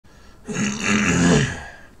Hey,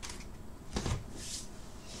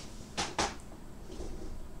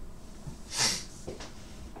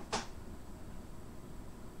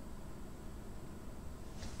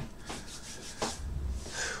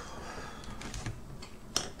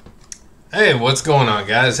 what's going on,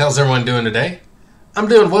 guys? How's everyone doing today? I'm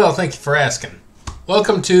doing well, thank you for asking.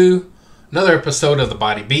 Welcome to another episode of the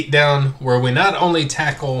Body Beatdown, where we not only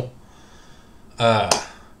tackle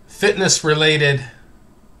fitness-related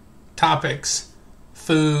topics,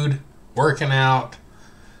 food, working out,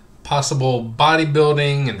 possible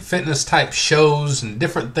bodybuilding and fitness-type shows and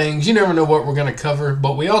different things. You never know what we're going to cover,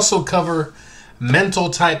 but we also cover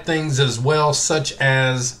mental-type things as well, such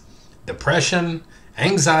as depression,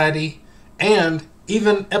 anxiety, and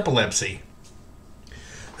even epilepsy.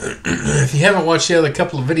 If you haven't watched the other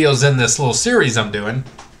couple of videos in this little series I'm doing,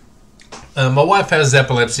 my wife has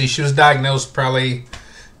epilepsy. She was diagnosed probably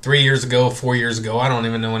 3 years ago, 4 years ago. I don't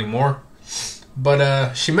even know anymore.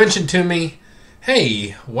 But she mentioned to me,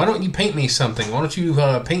 hey, why don't you paint me something? Why don't you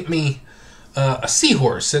paint me a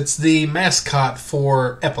seahorse? It's the mascot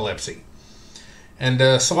for epilepsy.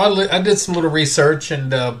 And so I did some little research and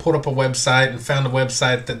pulled up a website and found a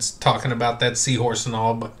website that's talking about that seahorse and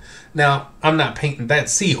all. But now, I'm not painting that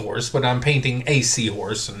seahorse, but I'm painting a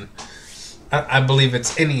seahorse. And I believe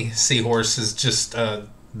it's any seahorse is just the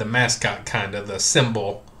mascot, kind of, the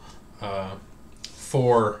symbol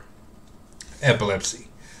for epilepsy.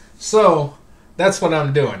 So, that's what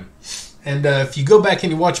I'm doing. And if you go back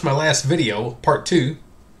and you watch my last video, part 2,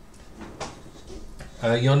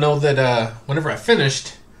 you'll know that whenever I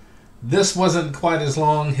finished, this wasn't quite as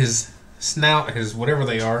long. His snout, his whatever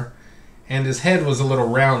they are, and his head was a little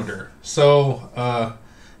rounder. So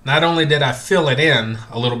not only did I fill it in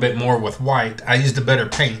a little bit more with white, I used a better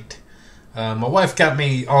paint. My wife got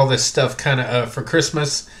me all this stuff kind of for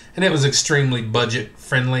Christmas, and it was extremely budget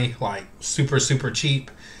friendly, like super, super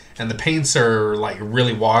cheap. And the paints are like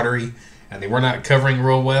really watery, and they were not covering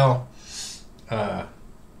real well.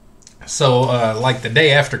 So, like the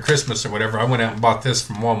day after Christmas or whatever, I went out and bought this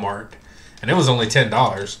from Walmart, and it was only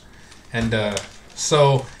 $10. And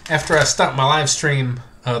so, after I stopped my live stream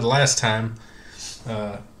the last time,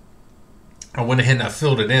 I went ahead and I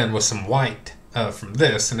filled it in with some white from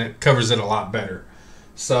this, and it covers it a lot better.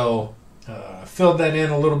 So, I filled that in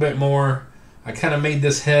a little bit more. I kind of made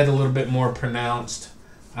this head a little bit more pronounced.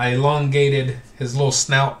 I elongated his little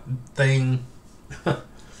snout thing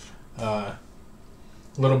a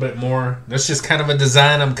little bit more. That's just kind of a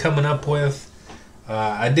design I'm coming up with.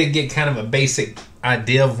 I did get kind of a basic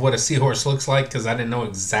idea of what a seahorse looks like because I didn't know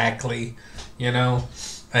exactly, you know.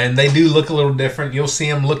 And they do look a little different. You'll see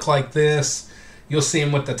them look like this. You'll see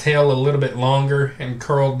them with the tail a little bit longer and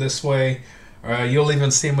curled this way. You'll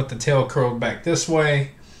even see them with the tail curled back this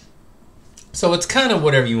way. So it's kind of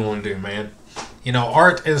whatever you want to do, man. You know,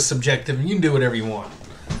 art is subjective, and you can do whatever you want.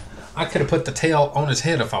 I could have put the tail on his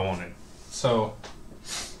head if I wanted. So,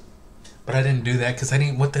 but I didn't do that because I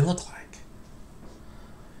didn't know what they look like.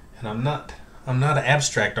 And I'm not an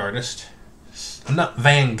abstract artist. I'm not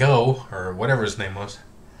Van Gogh or whatever his name was.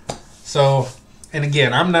 So, and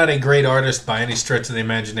again, I'm not a great artist by any stretch of the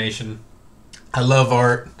imagination. I love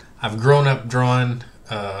art. I've grown up drawing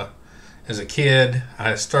as a kid.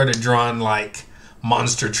 I started drawing like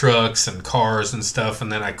monster trucks and cars and stuff,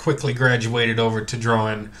 and then I quickly graduated over to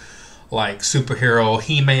drawing like superhero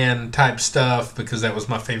He-Man type stuff because that was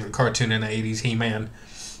my favorite cartoon in the 80s, He-Man,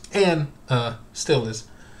 and still is.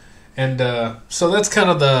 And so that's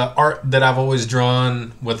kind of the art that I've always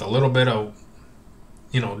drawn with a little bit of,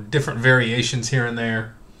 you know, different variations here and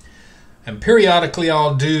there. And periodically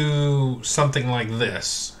I'll do something like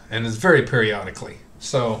this, and it's very periodically.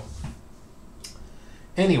 So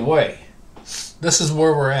anyway, this is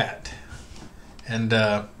where we're at. And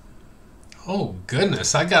oh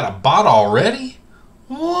goodness, I got a bot already?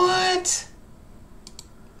 What?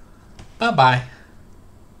 Bye-bye.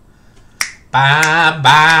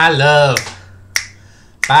 Bye-bye, love.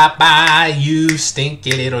 Bye-bye, you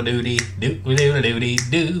stinky little doody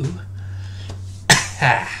doo-doo-doo-doo-doo.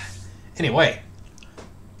 Anyway,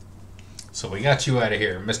 so we got you out of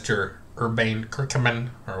here, Mr. Urbane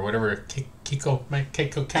Kirkman, or whatever,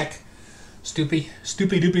 Keiko Kak, Stoopy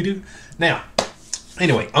Doopy Doo. Now,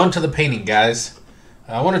 anyway, on to the painting, guys.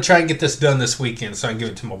 I want to try and get this done this weekend so I can give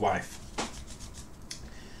it to my wife.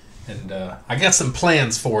 And I got some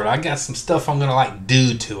plans for it. I got some stuff I'm going to like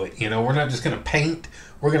do to it. You know, we're not just going to paint.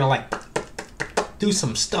 We're going to like do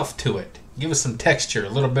some stuff to it. Give it some texture, a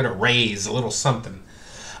little bit of raise, a little something.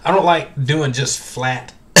 I don't like doing just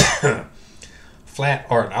flat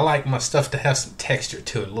art. I like my stuff to have some texture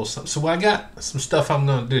to it, a little something. So I got some stuff I'm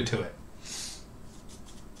going to do to it.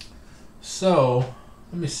 So,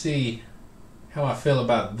 let me see how I feel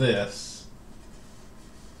about this.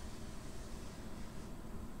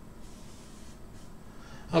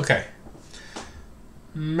 Okay.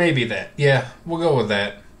 Maybe that. Yeah, we'll go with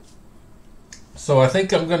that. So I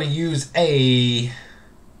think I'm going to use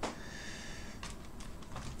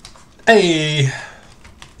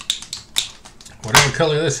whatever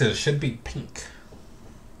color this is. Should be pink.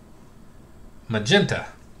 Magenta.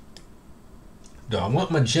 Do I want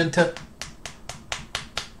magenta?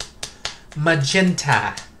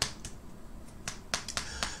 Magenta.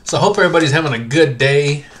 So I hope everybody's having a good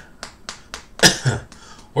day.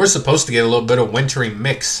 We're supposed to get a little bit of wintry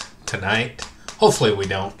mix tonight. Hopefully we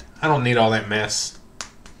don't. I don't need all that mess.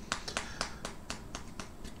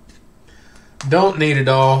 Don't need it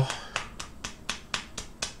all.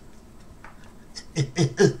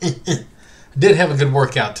 Did have a good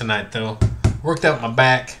workout tonight though. Worked out my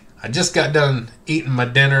back. I just got done eating my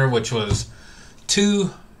dinner, which was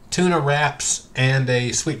 2 tuna wraps and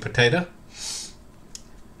a sweet potato.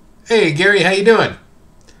 Hey Gary, how you doing?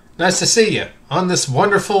 Nice to see you on this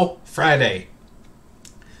wonderful Friday.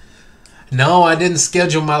 No, I didn't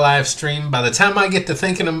schedule my live stream. By the time I get to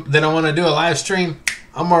thinking that I want to do a live stream,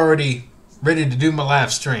 I'm already ready to do my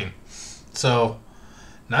live stream. So,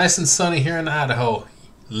 nice and sunny here in Idaho.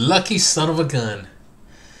 Lucky son of a gun.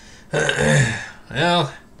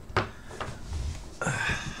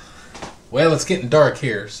 Well, it's getting dark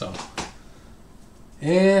here, so.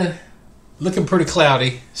 Yeah, looking pretty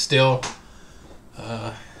cloudy still.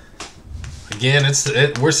 Again,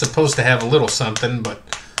 we're supposed to have a little something, but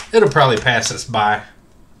it'll probably pass us by.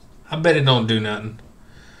 I bet it don't do nothing.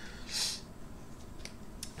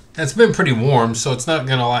 It's been pretty warm, so it's not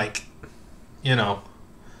gonna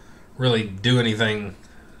really do anything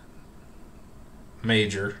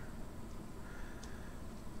major.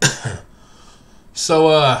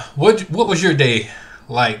 So, what was your day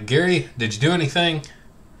like, Gary? Did you do anything?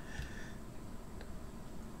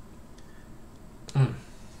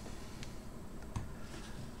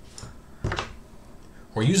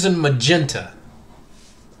 We're using magenta.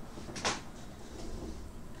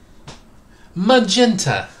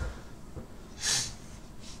 Magenta.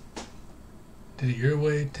 Did it your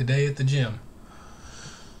way today at the gym?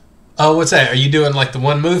 Oh, what's that? Are you doing like the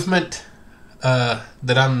one movement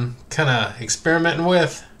that I'm kind of experimenting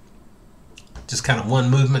with? Just kind of one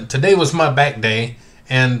movement. Today was my back day.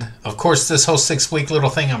 And, of course, this whole 6-week little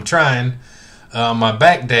thing I'm trying, my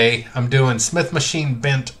back day, I'm doing Smith machine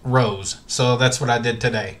bent rows. So that's what I did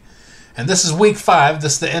today. And this is week 5.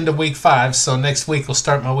 This is the end of week 5. So next week we'll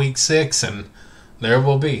start my week 6, and there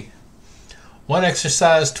we'll be. One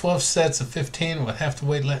exercise, 12 sets of 15 with half the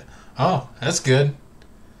weight left. Oh, that's good.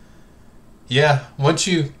 Yeah, once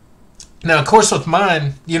you... Now, of course, with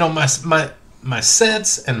mine, my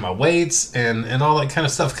sets and my weights and all that kind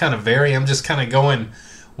of stuff kind of vary. I'm just kind of going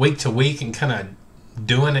week to week and kind of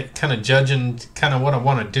doing it, kind of judging kind of what I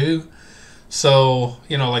want to do. So,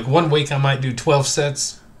 like one week I might do 12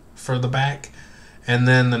 sets for the back, and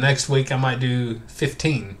then the next week I might do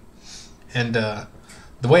 15. And the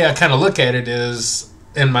way I kind of look at it is,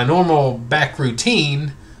 in my normal back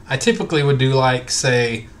routine, I typically would do like,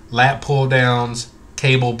 say, lat pull downs,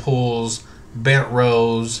 cable pulls, bent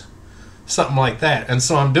rows, something like that. And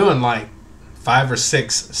so I'm doing like 5 or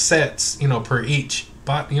 6 sets, per each,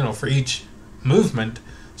 for each movement.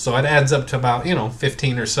 So it adds up to about,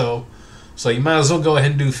 15 or so. So you might as well go ahead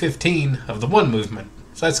and do 15 of the one movement.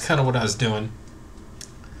 So that's kind of what I was doing.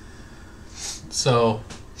 So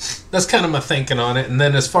that's kind of my thinking on it. And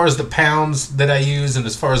then as far as the pounds that I use and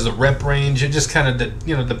as far as the rep range, it just kind of,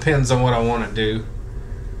 depends on what I want to do.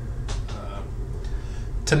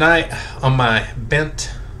 Tonight on my bent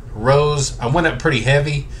rows, I went up pretty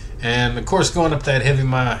heavy, and of course going up that heavy,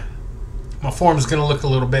 my form is going to look a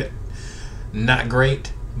little bit not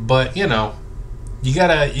great, but you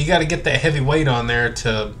gotta get that heavy weight on there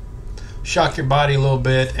to shock your body a little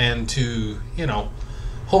bit and to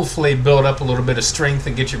hopefully build up a little bit of strength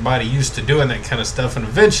and get your body used to doing that kind of stuff, and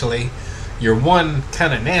eventually your one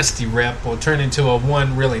kind of nasty rep will turn into a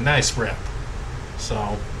one really nice rep.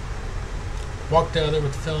 So walked out there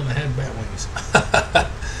with the fella in the head bat wings.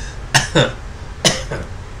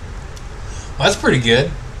 Well, that's pretty good.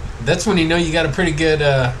 That's when you got a pretty good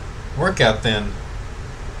workout then.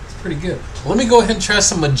 It's pretty good. Let me go ahead and try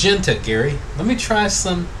some magenta, Gary. Let me try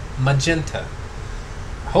some magenta.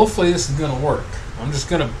 Hopefully this is going to work. I'm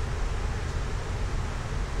going to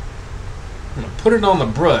put it on the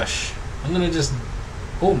brush. I'm going to just...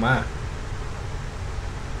 Oh, my.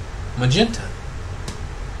 Magenta.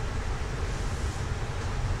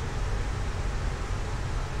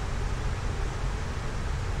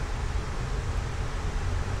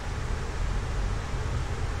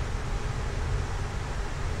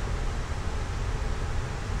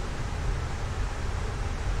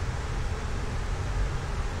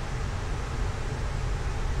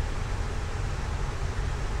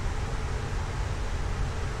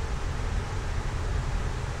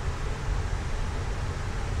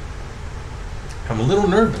 I'm a little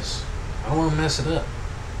nervous. I don't want to mess it up.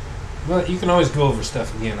 But you can always go over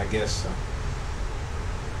stuff again, I guess. So.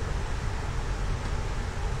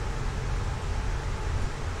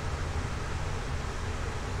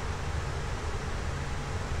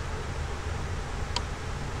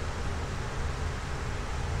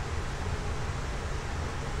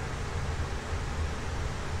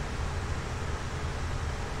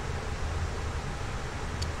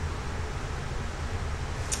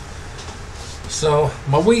 So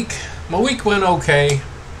my week went okay.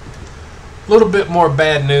 A little bit more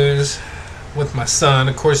bad news with my son.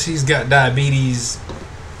 Of course, he's got diabetes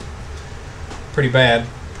pretty bad.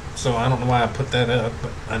 So I don't know why I put that up,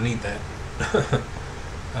 but I need that.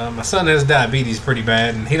 My son has diabetes pretty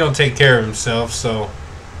bad, and he don't take care of himself. So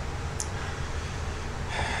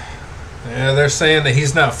yeah, they're saying that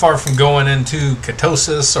he's not far from going into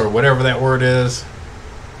ketosis or whatever that word is.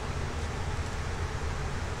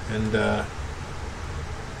 And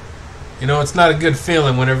it's not a good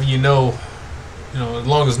feeling whenever as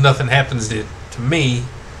long as nothing happens to me,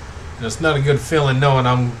 it's not a good feeling knowing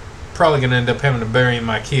I'm probably going to end up having to bury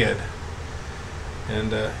my kid.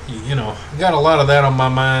 And, I got a lot of that on my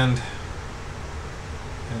mind.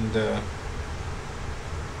 And,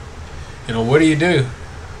 what do you do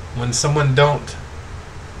when someone don't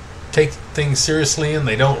take things seriously and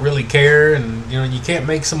they don't really care? And, you can't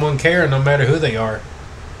make someone care no matter who they are.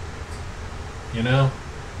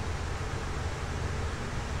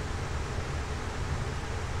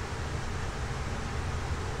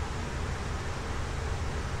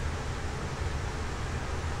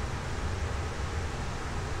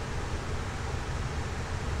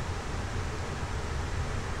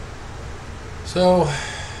 So,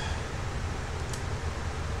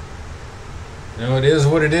 it is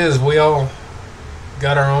what it is. We all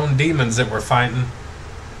got our own demons that we're fighting.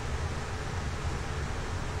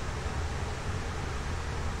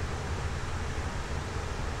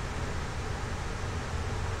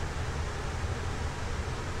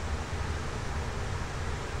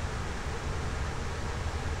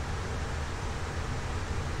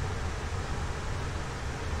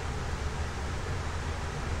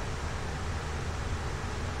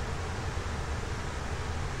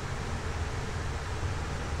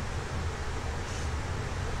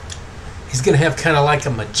 He's going to have kind of like a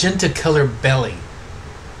magenta color belly.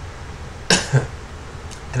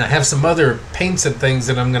 And I have some other paints and things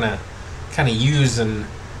that I'm going to kind of use and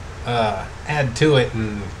add to it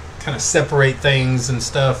and kind of separate things and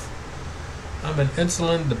stuff. I'm an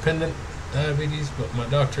insulin dependent diabetes, but my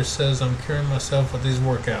doctor says I'm curing myself with these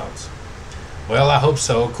workouts. Well, I hope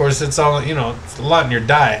so. Of course, it's all, it's a lot in your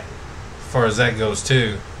diet as far as that goes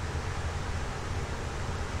too.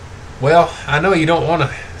 Well, I know you don't want to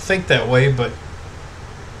think that way, but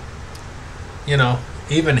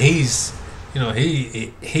even he's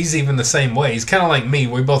even the same way. He's kind of like me.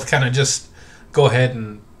 We both kind of just go ahead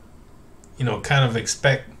and kind of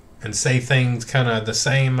expect and say things kind of the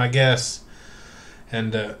same, I guess.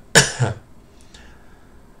 And man,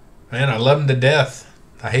 I love him to death.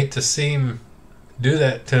 I hate to see him do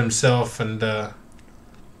that to himself. And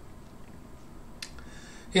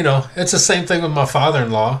it's the same thing with my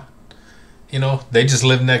father-in-law. They just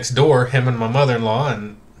live next door, him and my mother-in-law,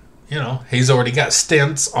 and, he's already got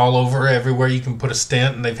stents all over everywhere you can put a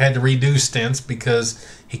stent, and they've had to redo stents because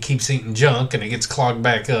he keeps eating junk and it gets clogged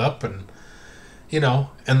back up, and,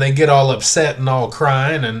 and they get all upset and all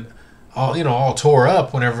crying and all tore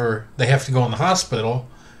up whenever they have to go in the hospital.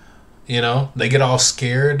 They get all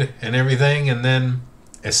scared and everything, and then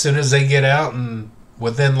as soon as they get out, and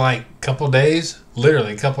within like a couple days,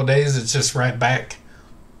 literally a couple days, it's just right back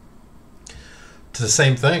to the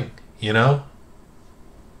same thing,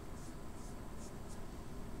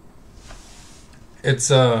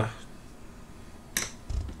 It's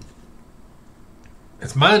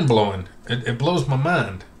mind blowing. It blows my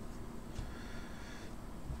mind.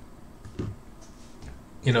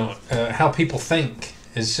 How people think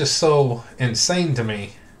is just so insane to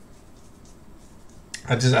me.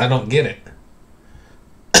 I don't get it.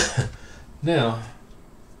 Now,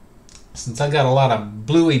 since I got a lot of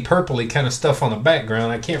bluey purpley kind of stuff on the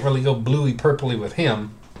background, I can't really go bluey purpley with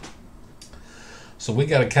him. So we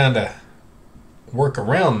got to kind of work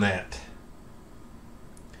around that.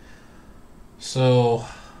 So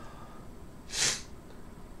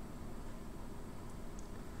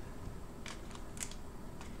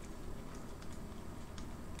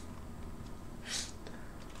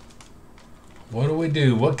what do we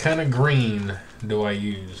do? What kind of green do I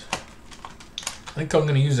use? I think I'm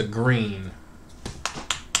going to use a green.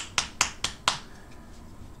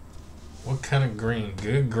 What kind of green?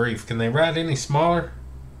 Good grief. Can they write any smaller?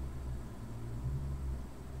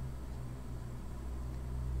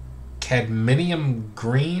 Cadmium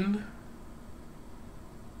green?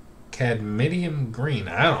 Cadmium green.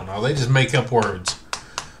 I don't know. They just make up words.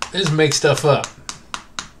 They just make stuff up.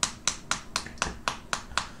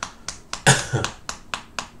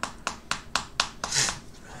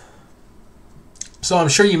 So I'm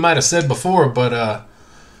sure you might have said before, but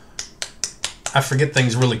I forget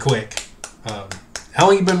things really quick. How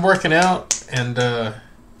long you been working out? And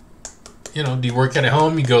you know, do you work out at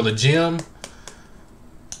home? You go to the gym?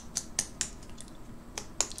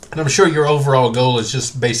 And I'm sure your overall goal is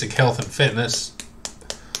just basic health and fitness,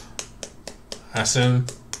 I assume.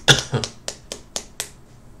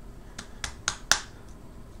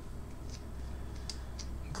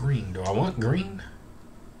 Green. Do I want green?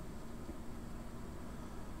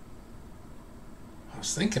 I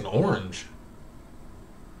was thinking orange.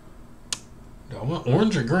 Do I want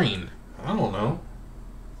orange or green? I don't know.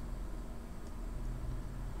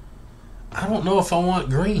 I don't know if I want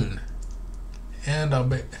green. And I'll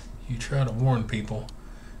bet you try to warn people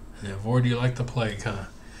and avoid you like the plague, huh?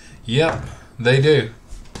 Yep, they do.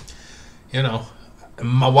 You know,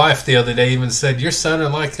 my wife the other day even said, "You're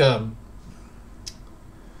sounding like a,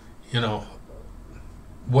 you know,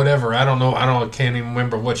 whatever." I don't know. I can't even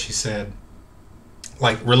remember what she said.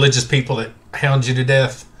 Like religious people that hound you to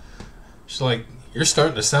death. She's like, "You're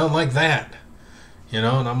starting to sound like that." You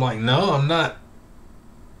know, and I'm like, "No, I'm not.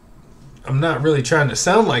 I'm not really trying to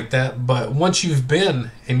sound like that, but once you've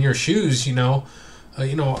been in your shoes, you know,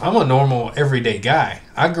 I'm a normal everyday guy.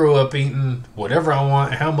 I grew up eating whatever I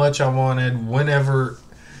want, how much I wanted, whenever,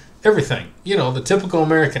 everything. You know, the typical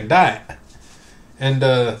American diet. And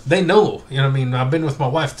they know, you know what I mean? I've been with my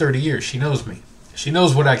wife 30 years. She knows me. She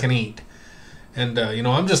knows what I can eat. And,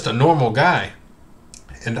 I'm just a normal guy.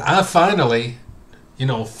 And I finally,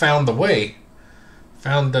 found the way.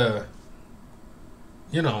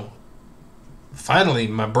 Finally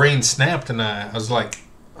my brain snapped and I was like,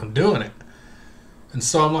 I'm doing it. And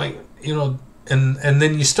so I'm like, and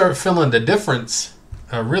then you start feeling the difference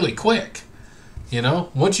really quick.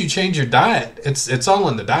 Once you change your diet, it's all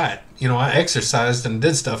in the diet. I exercised and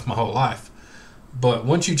did stuff my whole life. But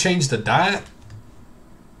once you change the diet,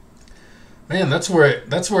 man, that's where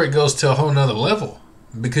it goes to a whole nother level.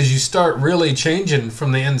 Because you start really changing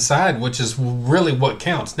from the inside, which is really what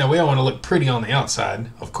counts. Now, we all want to look pretty on the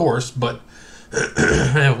outside, of course, but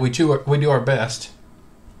we do our best.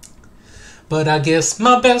 But I guess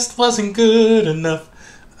my best wasn't good enough.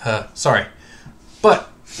 Sorry. But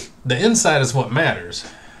the inside is what matters.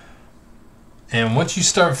 And once you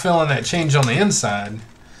start feeling that change on the inside,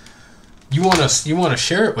 you want to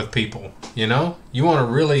share it with people, You want to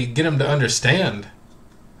really get them to understand.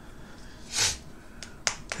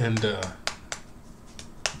 And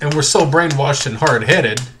we're so brainwashed and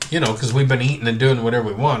hard-headed, because we've been eating and doing whatever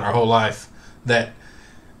we want our whole life, that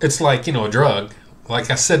it's like, a drug.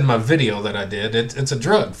 Like I said in my video that I did, it's a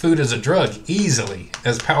drug. Food is a drug, easily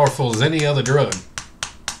as powerful as any other drug.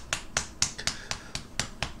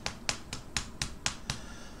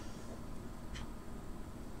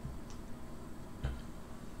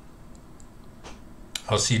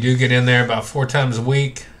 Oh, so you do get in there about 4 times a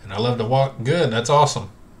week, and I love to walk. Good, that's awesome.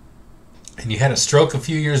 And you had a stroke a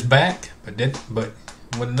few years back, but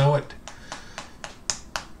wouldn't know it.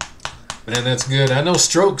 Man, that's good. I know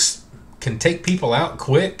strokes can take people out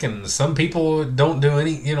quick, and some people don't do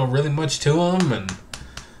any, really much to them, and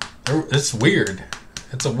it's weird.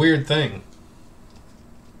 It's a weird thing.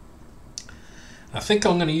 I think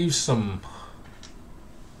I'm going to use some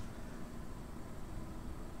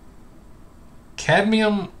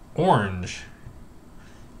cadmium orange.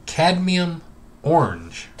 Cadmium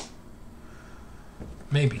orange.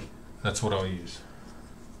 Maybe that's what I'll use.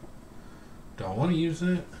 Do I want to use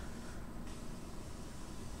that?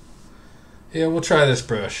 Yeah, we'll try this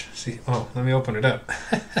brush. See, let me open it up.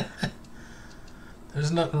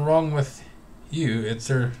 There's nothing wrong with you.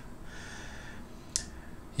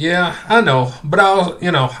 Yeah, I know, but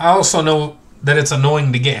I also know that it's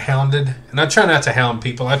annoying to get hounded, and I try not to hound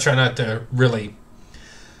people. I try not to really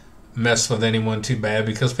mess with anyone too bad,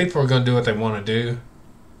 because people are going to do what they want to do,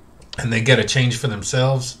 and they get a change for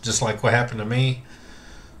themselves, just like what happened to me.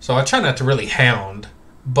 So I try not to really hound.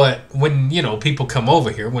 But when, people come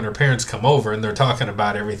over here, when their parents come over and they're talking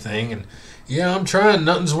about everything, and, yeah, I'm trying,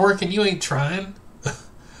 nothing's working, you ain't trying.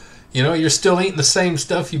 You're still eating the same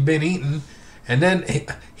stuff you've been eating. And then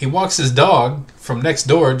he walks his dog from next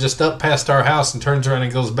door just up past our house and turns around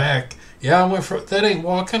and goes back. Yeah, I went for that ain't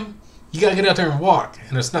walking. You got to get out there and walk.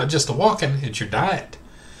 And it's not just the walking, it's your diet.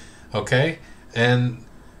 Okay? And,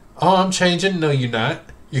 I'm changing. No, you're not.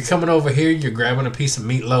 You're coming over here, you're grabbing a piece of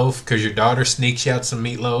meatloaf because your daughter sneaks you out some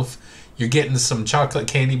meatloaf. You're getting some chocolate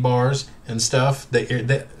candy bars and stuff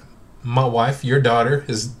that my wife, your daughter,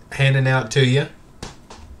 is handing out to you.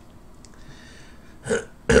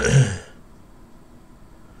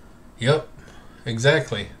 Yep,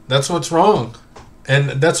 exactly. That's what's wrong.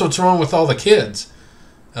 And that's what's wrong with all the kids.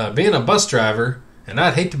 Being a bus driver, and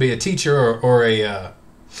I'd hate to be a teacher or a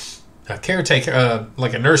caretaker,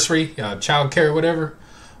 like a nursery, child care, whatever.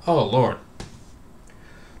 Oh, Lord.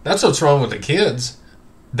 That's what's wrong with the kids.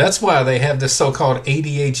 That's why they have this so-called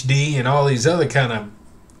ADHD and all these other kind of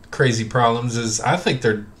crazy problems. I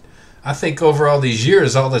think over all these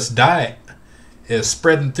years, all this diet is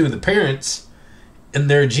spreading through the parents and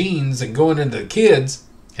their genes and going into the kids,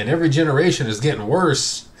 and every generation is getting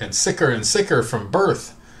worse and sicker from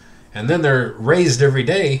birth. And then they're raised every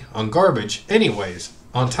day on garbage anyways,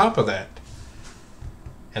 on top of that.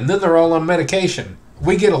 And then they're all on medication.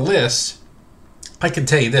 We get a list. I can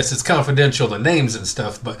tell you this, it's confidential, the names and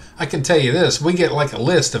stuff, but I can tell you this, we get like a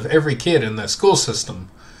list of every kid in the school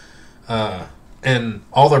system and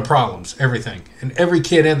all their problems, everything. And every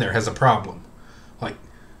kid in there has a problem. Like,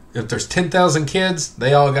 if there's 10,000 kids,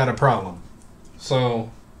 they all got a problem.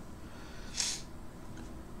 So,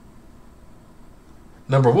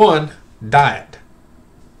 number 1, diet.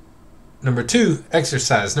 Number 2,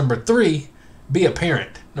 exercise. Number 3, be a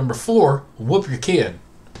parent. Number 4, whoop your kid.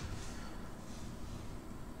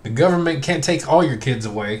 The government can't take all your kids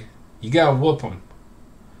away. You gotta whoop them.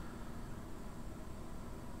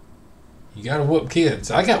 You gotta whoop kids.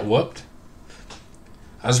 I got whooped.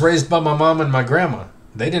 I was raised by my mom and my grandma.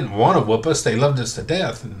 They didn't want to whoop us. They loved us to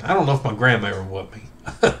death. And I don't know if my grandma ever whooped me.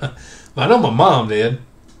 But I know my mom did.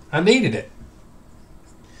 I needed it.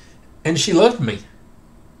 And she loved me.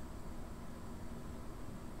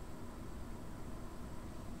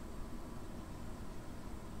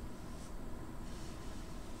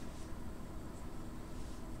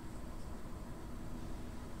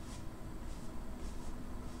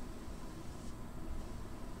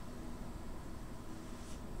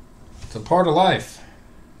 It's a part of life.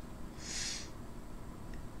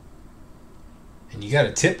 And you got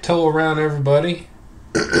to tiptoe around everybody.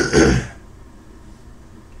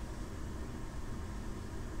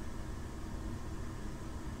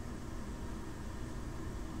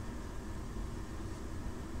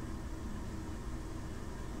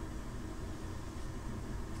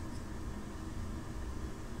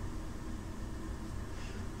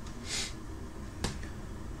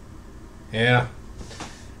 Yeah.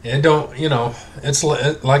 It don't, it's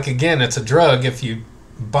like, again, it's a drug. If you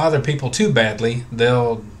bother people too badly,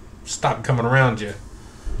 they'll stop coming around you.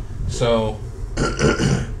 So,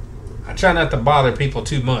 I try not to bother people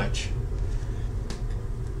too much.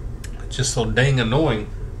 It's just so dang annoying.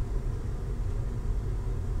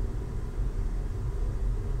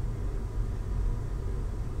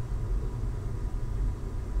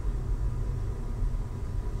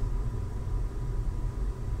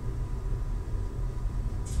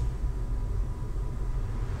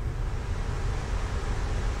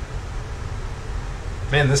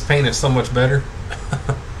 Man, this paint is so much better.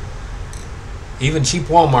 Even cheap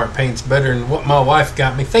Walmart paint's better than what my wife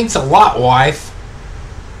got me. Thanks a lot, wife.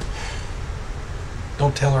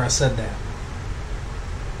 Don't tell her I said that.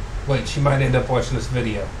 Wait, she might end up watching this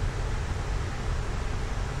video.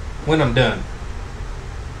 When I'm done.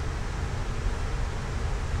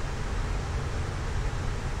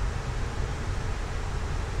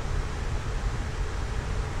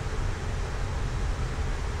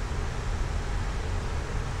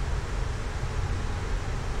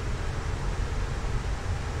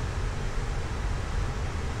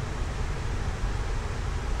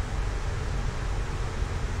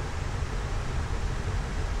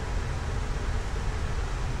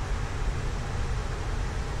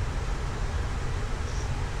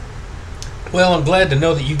 Well, I'm glad to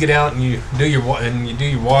know that you get out and you do your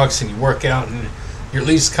walks and you work out and you're at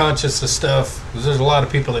least conscious of stuff. Because there's a lot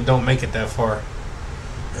of people that don't make it that far.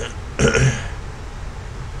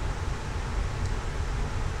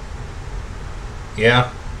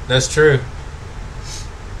 Yeah, that's true.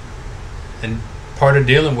 And part of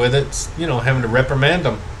dealing with it's, having to reprimand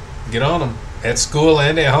them, get on them at school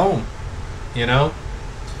and at home,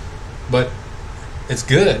 But it's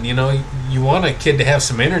good, you want a kid to have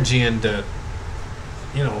some energy and to,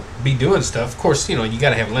 be doing stuff. Of course, you got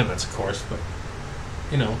to have limits, of course, but,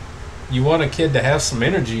 you want a kid to have some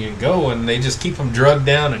energy and go, and they just keep them drugged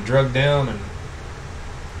down. And of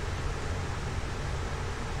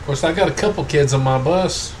course, I got a couple kids on my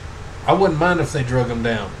bus. I wouldn't mind if they drug them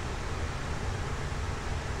down.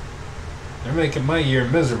 They're making my year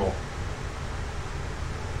miserable.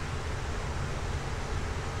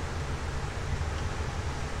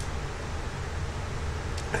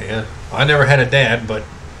 Yeah, I never had a dad, but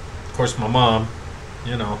of course my mom,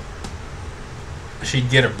 you know, she'd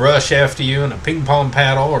get a brush after you and a ping pong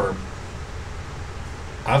paddle, or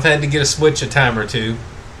I've had to get a switch a time or two.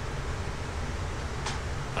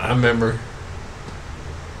 I remember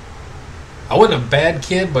I wasn't a bad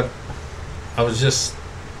kid, but I was just,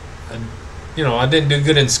 I didn't do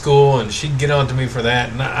good in school, and she'd get on to me for that,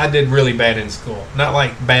 and I did really bad in school. Not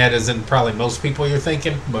like bad as in probably most people you're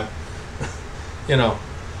thinking, but, you know,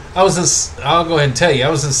 I'll go ahead and tell you, I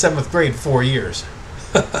was in 7th grade 4 years.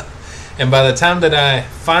 And by the time that I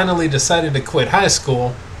finally decided to quit high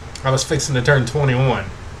school, I was fixing to turn 21.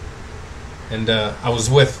 And I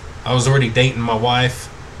was already dating my wife,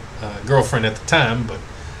 girlfriend at the time, but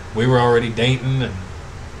we were already dating, and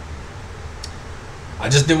I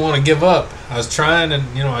just didn't want to give up. I was trying,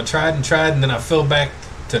 and I tried and tried, and then I fell back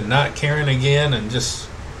to not caring again, and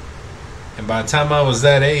by the time I was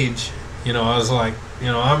that age, I was like,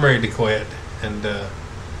 I'm ready to quit. And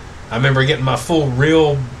I remember getting my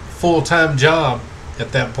full-time job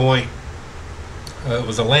at that point. It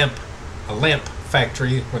was a lamp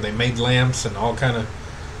factory where they made lamps and all kind of,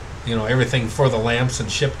 everything for the lamps,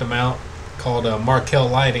 and shipped them out, called Markel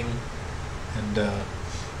Lighting. And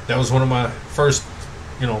that was one of my first,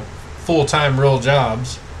 full-time real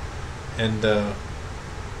jobs. And I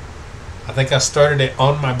think I started it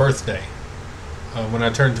on my birthday when I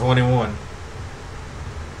turned 21.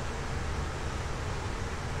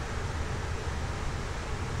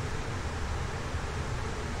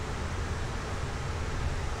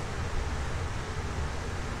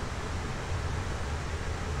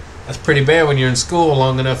 That's pretty bad when you're in school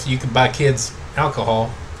long enough you can buy kids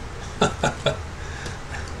alcohol.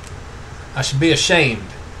 I should be ashamed.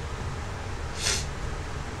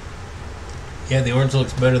 Yeah, the orange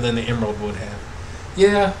looks better than the emerald would have.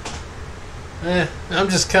 Yeah. I'm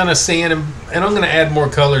just kind of seeing them, and I'm going to add more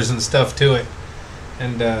colors and stuff to it.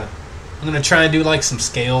 And I'm going to try and do like some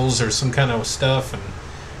scales or some kind of stuff.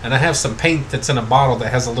 And I have some paint that's in a bottle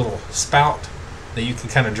that has a little spout that you can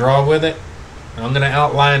kind of draw with it. And I'm going to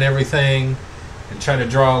outline everything and try to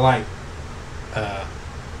draw like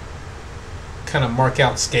kind of mark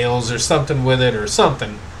out scales or something with it or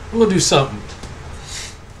something. I'm going to do something.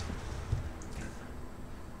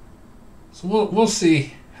 So we'll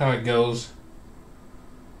see how it goes.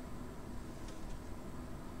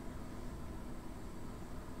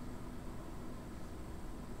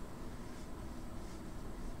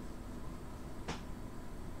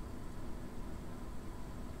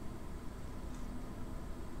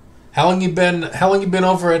 How long you been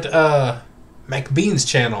over at McBean's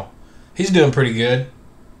channel? He's doing pretty good.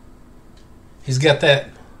 He's got that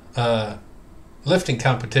lifting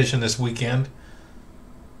competition this weekend.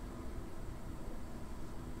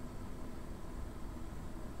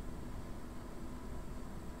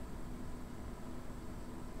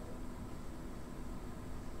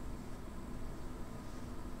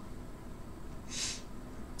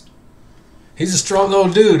 He's a strong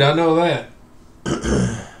old dude, I know that.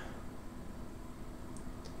 I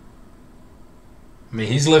mean,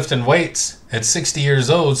 he's lifting weights at 60 years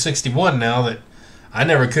old, 61 now, that I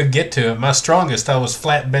never could get to. At my strongest, I was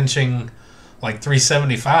flat benching like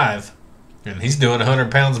 375, and he's doing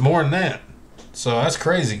 100 pounds more than that. So that's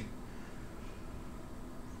crazy.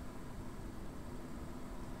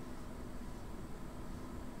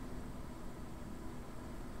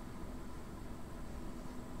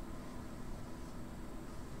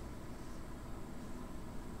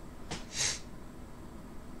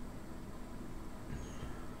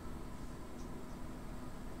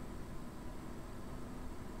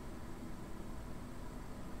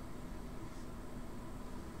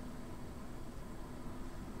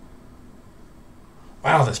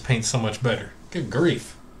 Wow, this paint's so much better. Good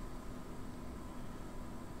grief.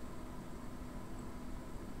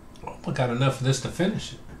 Oh, I got enough of this to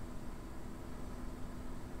finish it.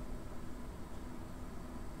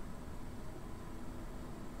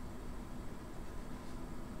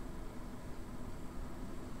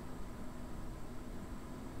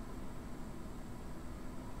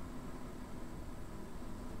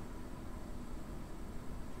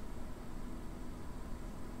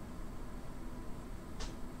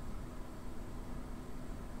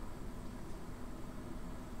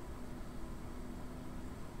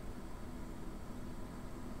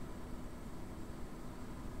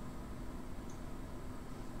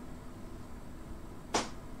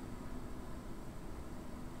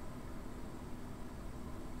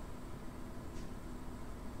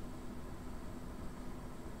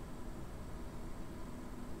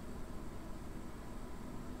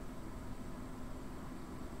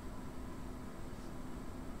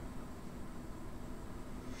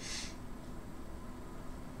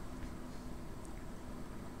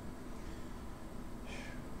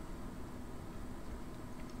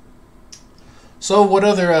 So what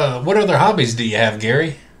other hobbies do you have,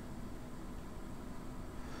 Gary?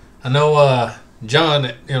 I know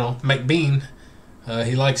John, McBean,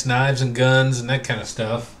 he likes knives and guns and that kind of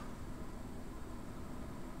stuff.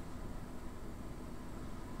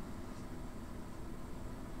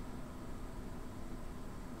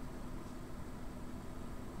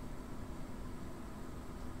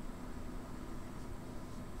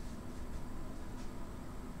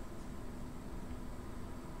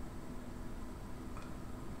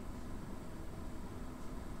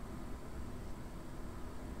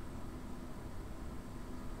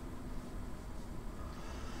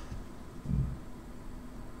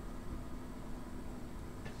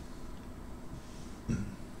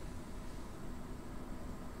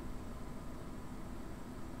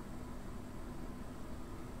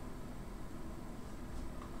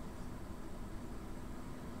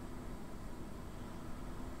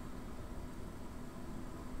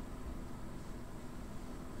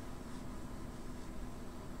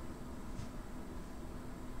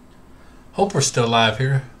 Hope we're still live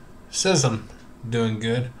here. Says I'm doing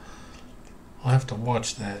good. I'll have to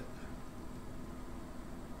watch that.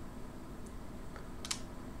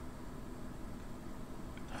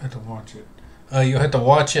 I have to watch it. You have to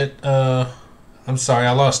watch it. I'm sorry,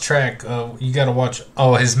 I lost track. You got to watch.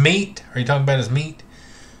 Oh, his meat. Are you talking about his meat?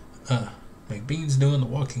 McBean's doing the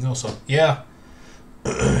walking also. Yeah.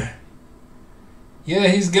 Yeah,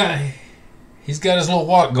 he's got his little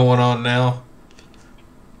walk going on now.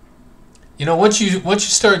 Once you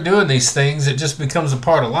start doing these things, it just becomes a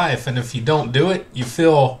part of life. And if you don't do it, you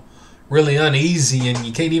feel really uneasy and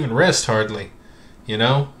you can't even rest hardly.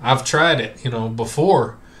 I've tried it,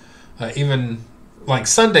 before. Even like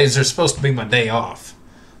Sundays are supposed to be my day off.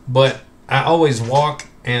 But I always walk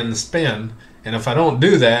and spin. And if I don't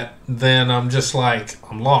do that, then I'm just like,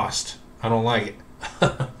 I'm lost. I don't like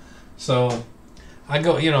it. So I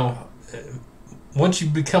go, once you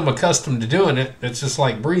become accustomed to doing it, it's just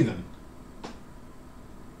like breathing.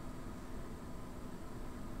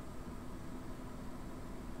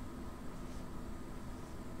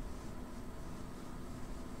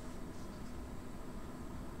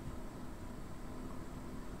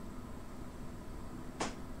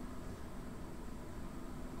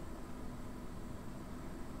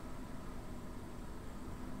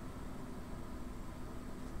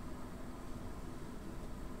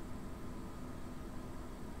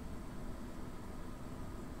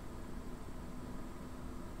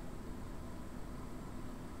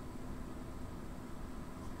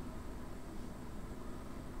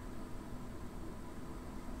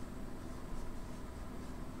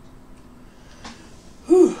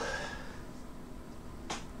 Whew.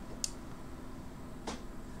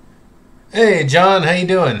 Hey, John, how you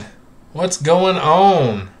doing? What's going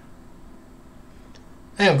on?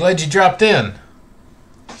 Hey, I'm glad you dropped in.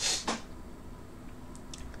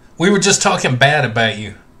 We were just talking bad about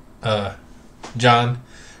you, John.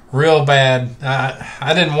 Real bad.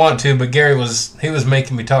 I didn't want to, but Gary was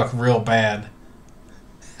making me talk real bad.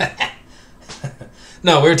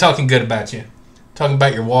 No, we were talking good about you. Talking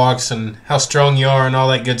about your walks and how strong you are and all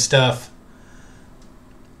that good stuff.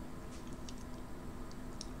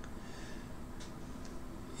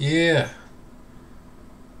 Yeah.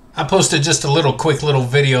 I posted just a quick little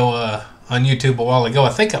video on YouTube a while ago. I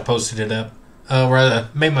think I posted it up. Where I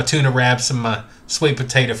made my tuna wraps and my sweet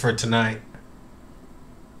potato for tonight.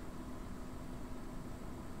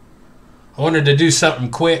 I wanted to do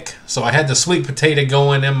something quick, so I had the sweet potato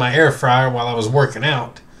going in my air fryer while I was working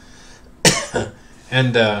out.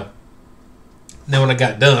 And then when I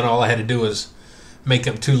got done, all I had to do was make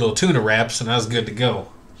up 2 little tuna wraps, and I was good to go.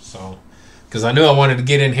 So, because I knew I wanted to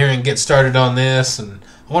get in here and get started on this, and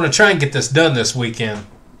I want to try and get this done this weekend.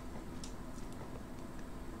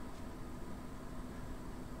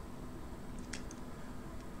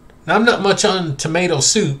 Now, I'm not much on tomato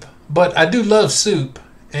soup, but I do love soup,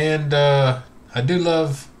 and I do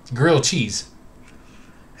love grilled cheese.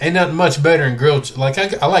 Ain't nothing much better than grilled. Like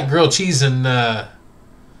I like grilled cheese and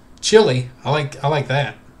chili. I like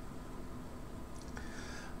that.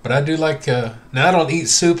 But I do like. Now I don't eat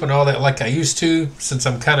soup and all that like I used to, since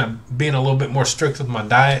I'm kind of being a little bit more strict with my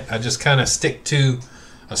diet. I just kind of stick to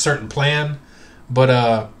a certain plan.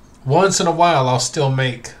 But once in a while, I'll still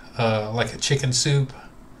make like a chicken soup.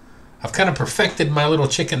 I've kind of perfected my little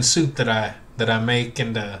chicken soup that I make,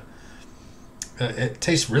 and it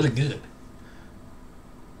tastes really good.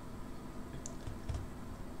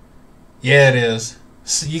 Yeah, it is.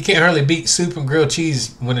 So you can't hardly beat soup and grilled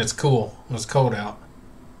cheese when it's cool, when it's cold out.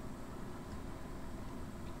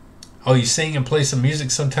 Oh, you sing and play some music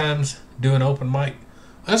sometimes? Do an open mic?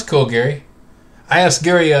 That's cool, Gary. I asked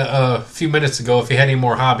Gary a few minutes ago if he had any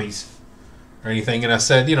more hobbies or anything, and I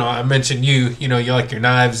said, I mentioned you like your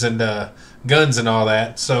knives and guns and all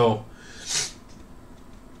that. So,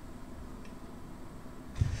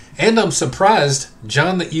 and I'm surprised,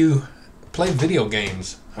 John, that you play video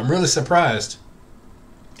games. I'm really surprised.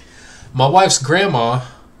 My wife's grandma,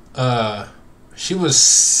 she was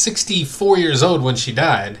 64 years old when she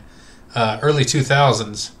died, early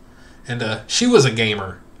 2000s, and she was a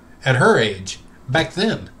gamer at her age back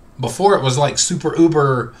then, before it was like super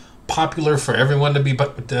uber popular for everyone to be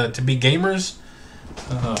gamers.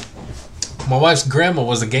 My wife's grandma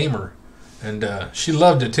was a gamer, and she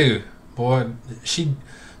loved it too. Boy,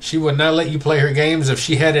 she would not let you play her games if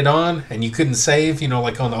she had it on and you couldn't save.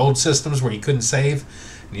 Like on the old systems where you couldn't save,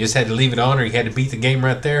 and you just had to leave it on, or you had to beat the game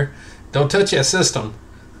right there. Don't touch that system,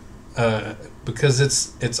 because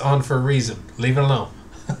it's on for a reason. Leave it alone.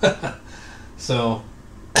 So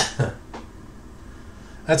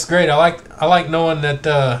that's great. I like knowing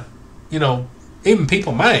that even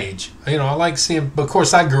people my age. I like seeing. Of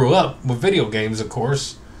course, I grew up with video games. Of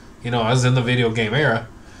course, I was in the video game era,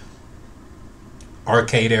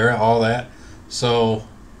 arcade era, all that. So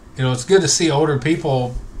it's good to see older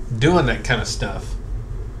people doing that kind of stuff.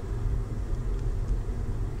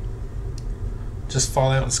 Just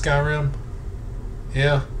fall out in Skyrim.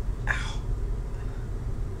 Yeah. Ow.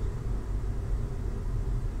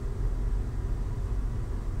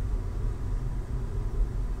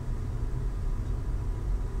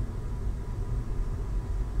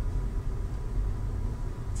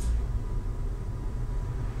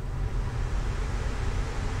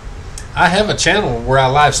 I have a channel where I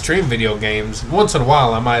live stream video games. Once in a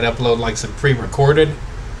while I might upload like some pre-recorded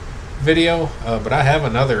video, but I have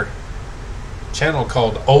another channel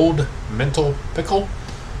called Old Mental Pickle.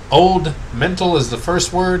 Old Mental is the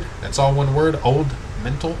first word. That's all one word, Old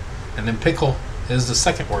Mental, and then Pickle is the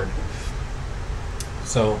second word.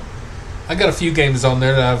 So I got a few games on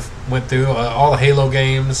there that I've went through, all the Halo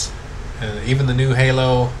games, even the new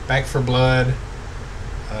Halo, Back 4 Blood,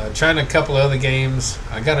 trying a couple of other games.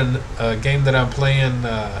 I got a game that I'm playing,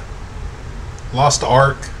 Lost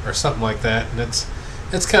Ark or something like that, and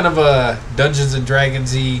it's kind of a Dungeons and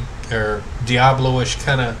Dragons-y or Diablo-ish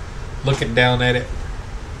kind of looking down at it,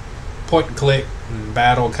 point and click and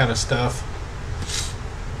battle kind of stuff.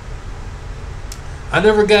 I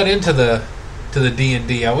never got into the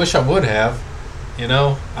D&D. I wish I would have.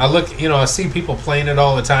 I see people playing it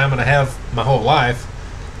all the time, and I have my whole life.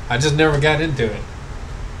 I just never got into it.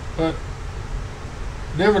 But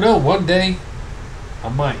you never know. One day I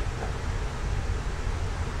might.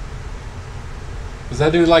 Because I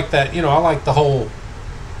do like that. I like the whole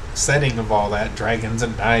setting of all that, dragons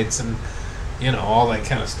and knights and all that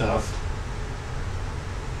kind of stuff.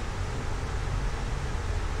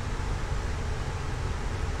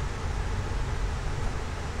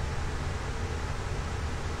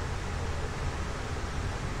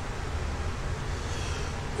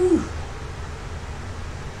 Whew.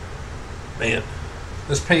 Man,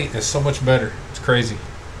 this paint is so much better. It's crazy.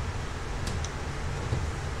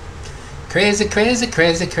 Crazy, crazy,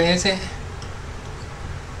 crazy, crazy.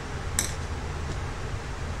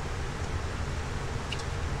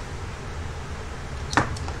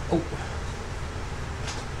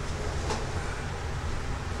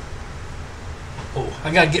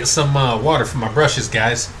 I gotta get some water for my brushes,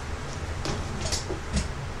 guys.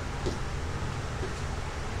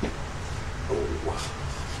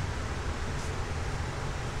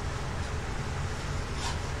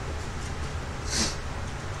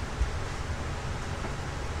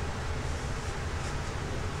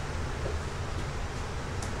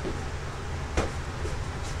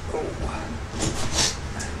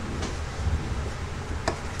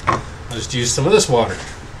 I'll just use some of this water.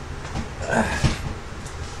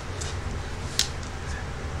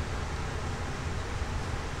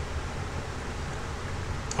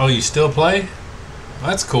 Oh, you still play? Well,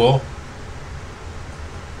 that's cool.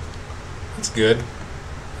 That's good.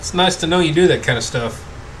 It's nice to know you do that kind of stuff.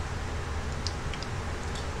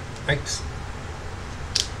 Thanks.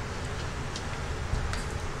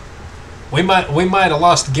 We might have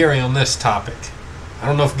lost Gary on this topic. I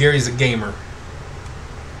don't know if Gary's a gamer.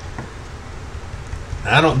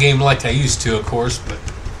 I don't game like I used to, of course, but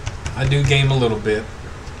I do game a little bit.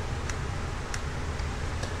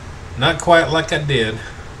 Not quite like I did.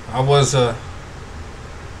 I was a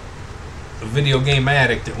video game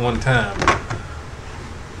addict at one time.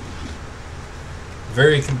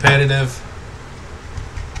 Very competitive.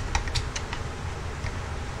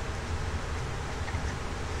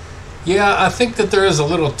 Yeah, I think that there is a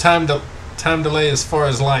little time delay as far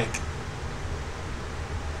as like.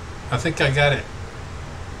 I think I got it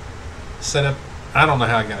set up. I don't know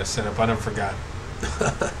how I got it set up. I never forgot.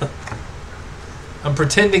 I'm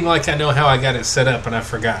pretending like I know how I got it set up, and I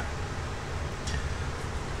forgot.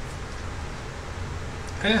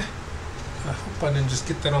 I hope I didn't just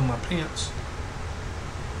get that on my pants.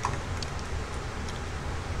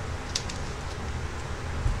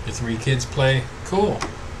 Your 3 kids play? Cool.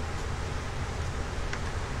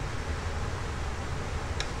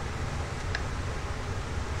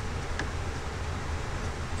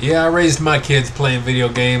 Yeah, I raised my kids playing video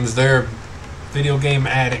games. They're video game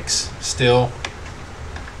addicts still.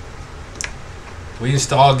 We used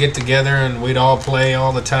to all get together and we'd all play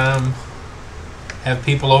all the time. Have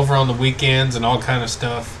people over on the weekends and all kind of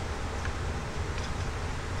stuff.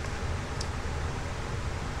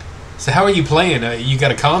 So how are you playing? You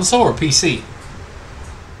got a console or PC?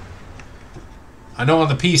 I know on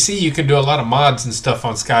the PC you can do a lot of mods and stuff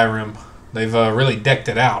on Skyrim. They've really decked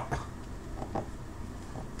it out.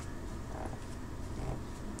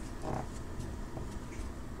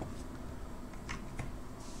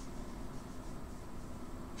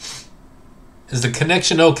 Is the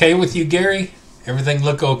connection okay with you, Gary? Everything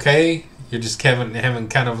look okay? You're just having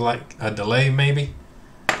kind of like a delay, maybe?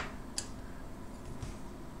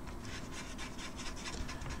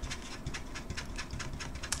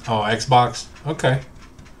 Oh, Xbox? Okay.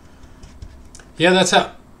 Yeah, that's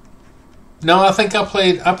how... No, I think I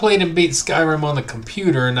played and beat Skyrim on the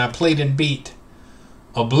computer, and I played and beat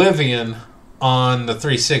Oblivion on the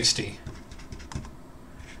 360.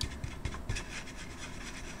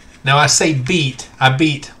 Now, I say beat. I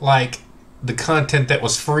beat, like, the content that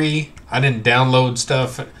was free. I didn't download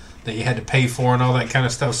stuff that you had to pay for and all that kind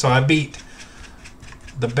of stuff. So I beat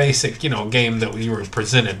the basic, game that we were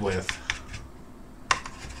presented with.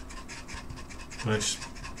 Which,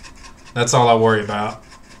 that's all I worry about.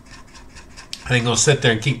 I ain't gonna sit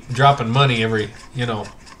there and keep dropping money every,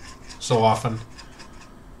 so often.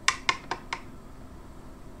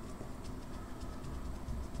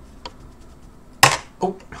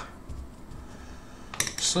 Oh.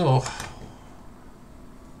 So.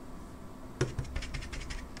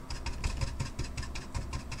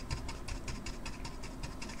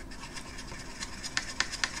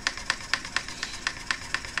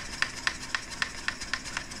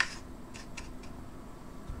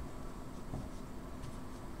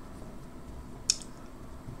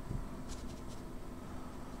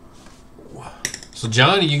 So,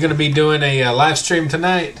 John, are you going to be doing a live stream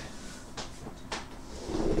tonight?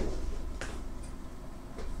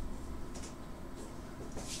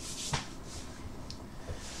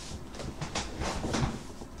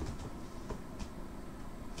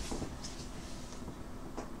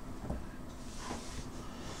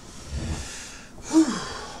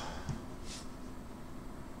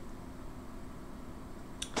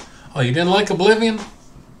 Oh, you didn't like Oblivion?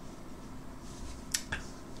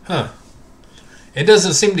 Huh. It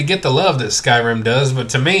doesn't seem to get the love that Skyrim does, but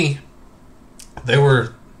to me, they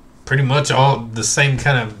were pretty much all the same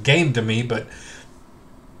kind of game to me. But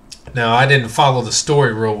now, I didn't follow the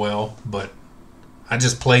story real well, but I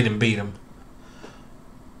just played and beat them.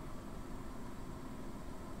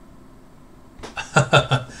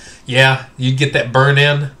 Yeah, you'd get that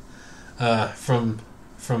burn-in from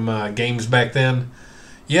games back then.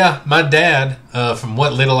 Yeah, my dad, from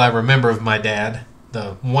what little I remember of my dad,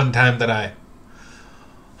 the one time that I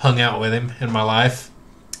hung out with him in my life,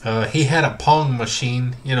 he had a Pong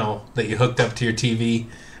machine, that you hooked up to your TV,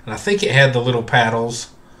 and I think it had the little paddles.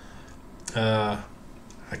 I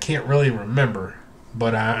can't really remember,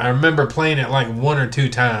 but I remember playing it like 1 or 2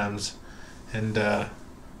 times, and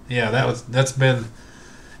yeah, that's been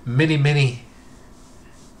many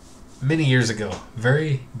years ago.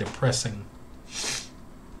 Very depressing.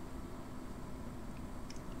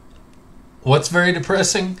 What's very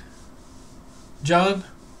depressing, John?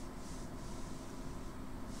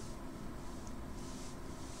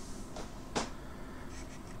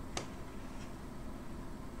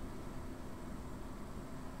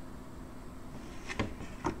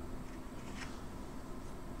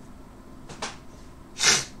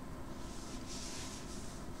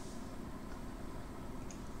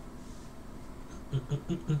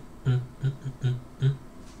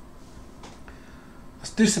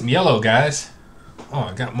 Let's do some yellow, guys. Oh,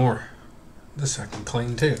 I got more. This I can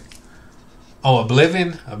clean too. Oh,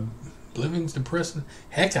 Oblivion? Oblivion's depressing?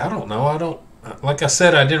 Heck, I don't know. Like I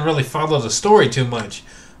said, I didn't really follow the story too much.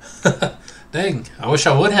 Dang, I wish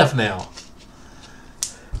I would have now.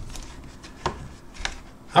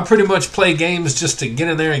 I pretty much play games just to get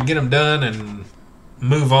in there and get them done and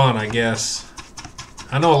move on, I guess.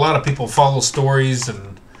 I know a lot of people follow stories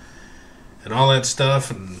and all that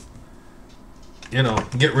stuff, and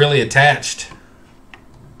get really attached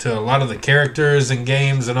to a lot of the characters and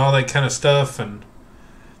games and all that kind of stuff. And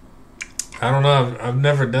I don't know, I've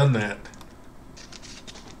never done that.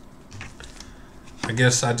 I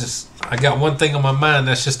guess I got one thing on my mind,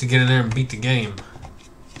 that's just to get in there and beat the game.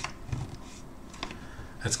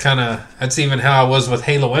 That's even how I was with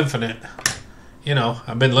Halo Infinite.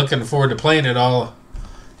 I've been looking forward to playing it all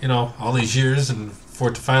these years, and for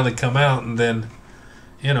it to finally come out, and then,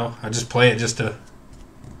 I just play it just to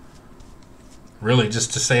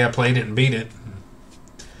say I played it and beat it.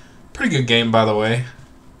 Pretty good game, by the way.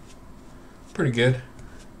 Pretty good.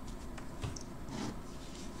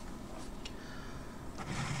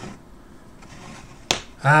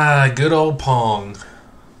 Good old Pong.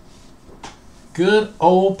 Good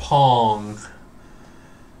old Pong.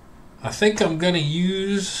 I think I'm going to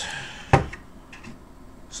use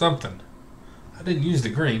something. I didn't use the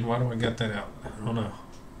green. Why do I got that out? I don't know.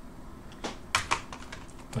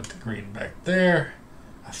 Put the green back there.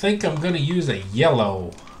 I think I'm going to use a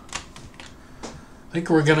yellow. I think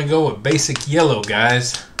we're going to go with basic yellow,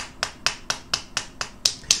 guys.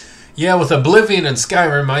 Yeah, with Oblivion and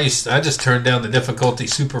Skyrim, I just turned down the difficulty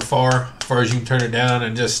super far as you can turn it down,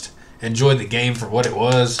 and just enjoyed the game for what it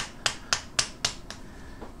was.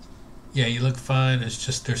 Yeah, you look fine. It's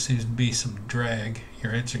just there seems to be some drag.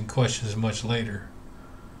 You're answering questions much later.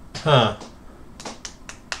 Huh.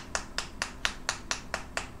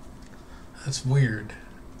 That's weird.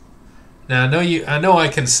 Now I know I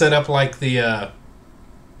can set up like the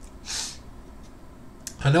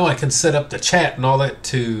I know I can set up the chat and all that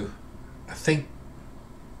to, I think,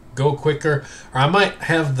 go quicker. Or I might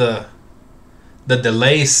have the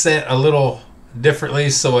delay set a little differently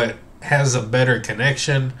so it has a better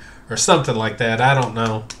connection or something like that. I don't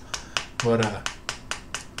know. But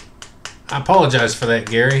I apologize for that,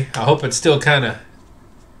 Gary. I hope it's still kind of,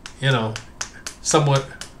 somewhat,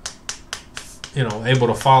 able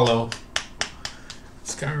to follow.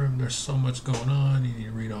 Skyrim, there's so much going on. You need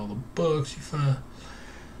to read all the books you find.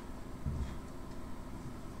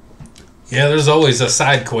 Yeah, there's always a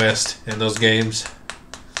side quest in those games.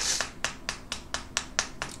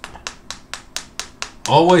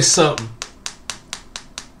 Always something.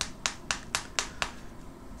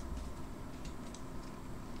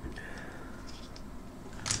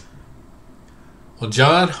 Well,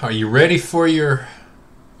 John, are you ready for your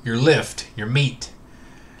lift, your meet?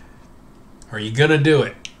 Are you gonna do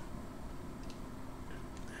it?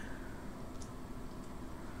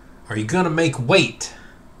 Are you gonna make weight?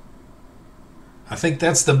 I think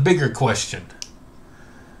that's the bigger question.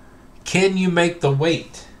 Can you make the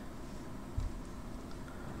weight?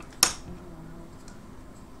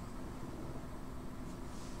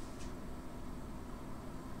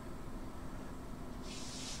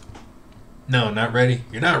 No, not ready.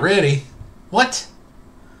 You're not ready? What?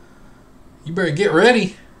 You better get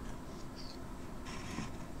ready.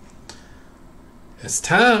 It's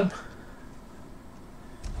time.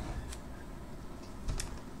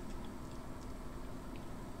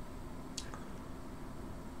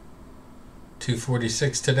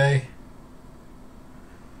 $246 today.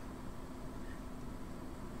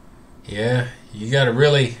 Yeah, you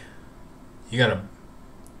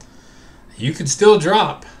could still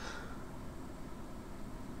drop.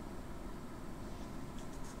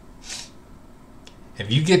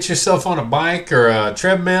 If you get yourself on a bike or a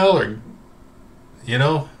treadmill, or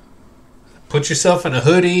put yourself in a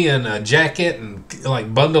hoodie and a jacket and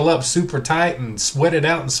like bundle up super tight and sweat it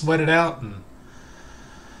out and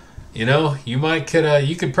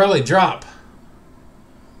you could probably drop.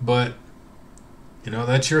 But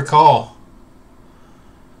that's your call.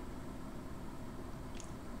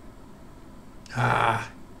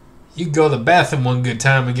 You can go to the bathroom one good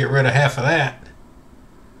time and get rid of half of that.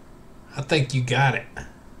 I think you got it.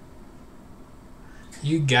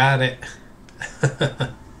 You got it.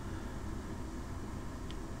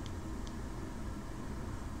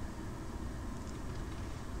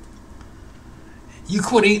 You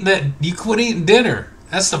quit eating dinner.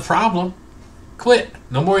 That's the problem. Quit.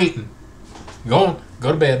 No more eating. Go on.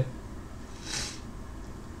 Go to bed.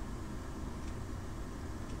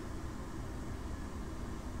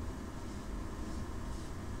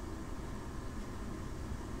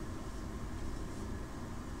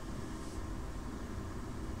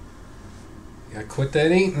 You gotta quit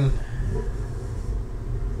that eating.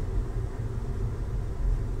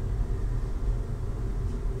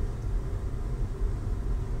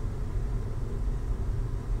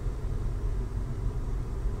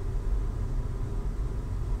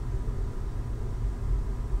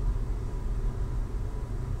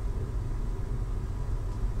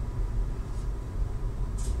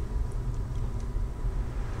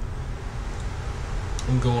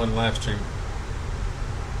 I'm going live stream.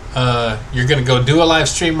 You're gonna go do a live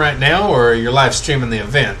stream right now, or you're live streaming the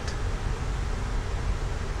event?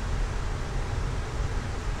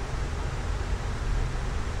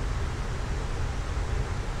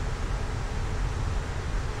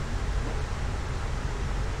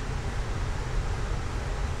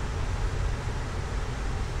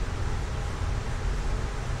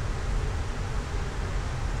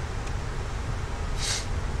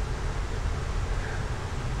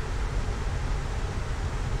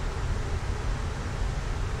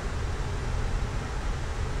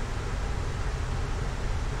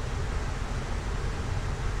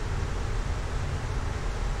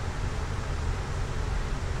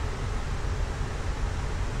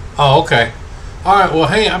 Oh, okay. All right. Well,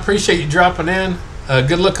 hey, I appreciate you dropping in.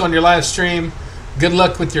 Good luck on your live stream. Good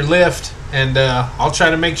luck with your lift, and I'll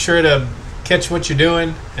try to make sure to catch what you're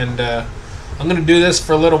doing. And I'm going to do this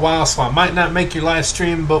for a little while, so I might not make your live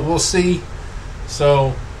stream, but we'll see.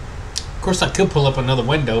 So, of course, I could pull up another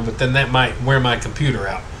window, but then that might wear my computer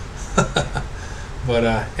out.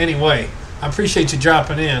 But anyway, I appreciate you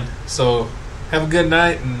dropping in. So, have a good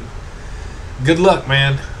night and good luck,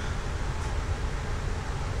 man.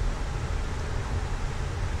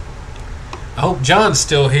 I hope John's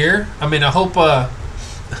still here. I mean, I hope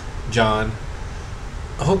John.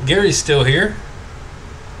 I hope Gary's still here.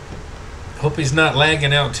 I hope he's not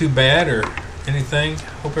lagging out too bad or anything.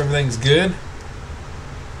 Hope everything's good.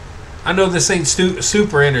 I know this ain't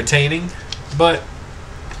super entertaining, but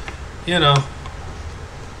you know,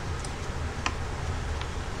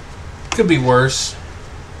 could be worse.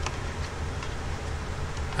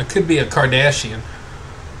 I could be a Kardashian.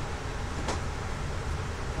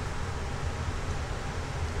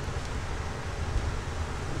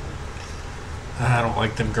 I don't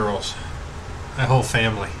like them girls. That whole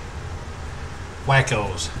family.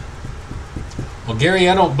 Wackos. Well, Gary,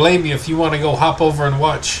 I don't blame you if you want to go hop over and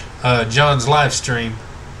watch John's live stream.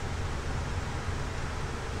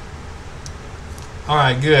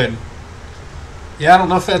 Alright, good. Yeah, I don't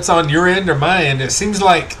know if that's on your end or my end. It seems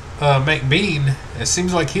like McBean, it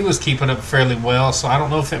seems like he was keeping up fairly well, so I don't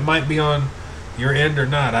know if it might be on your end or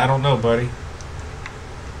not. I don't know, buddy.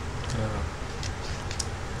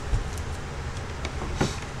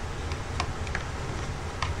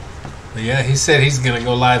 Yeah, he said he's going to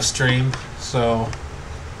go live stream, so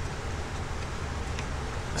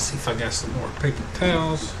let's see if I got some more paper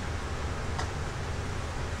towels.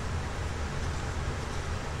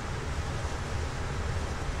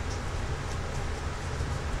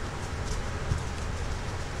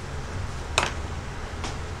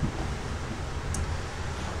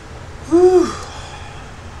 Whew.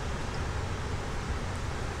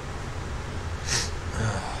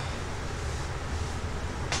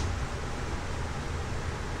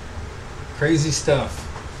 Crazy stuff.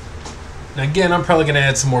 Now again, I'm probably going to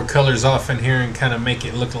add some more colors off in here and kind of make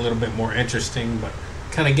it look a little bit more interesting, but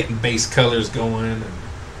kind of getting base colors going. And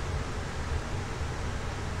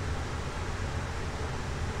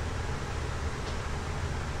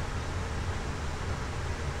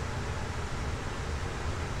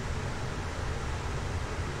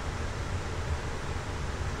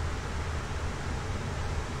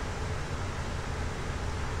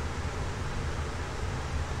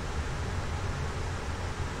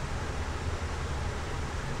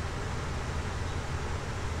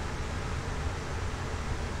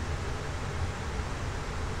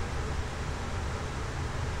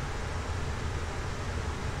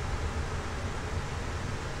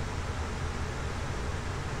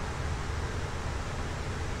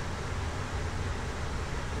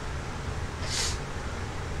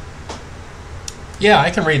yeah,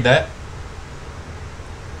 I can read that.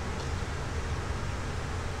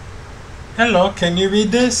 Hello, can you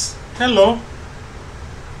read this? Hello.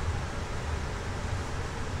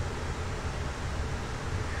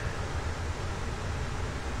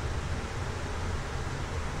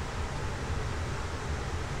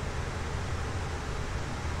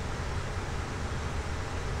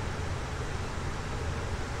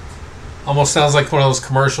 Almost sounds like one of those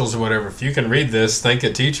commercials or whatever. If you can read this, thank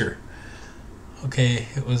a teacher. Okay,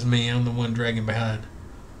 it was me. I'm the one dragging behind.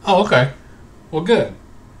 Oh, okay. Well, good.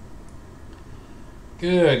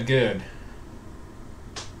 Good, good.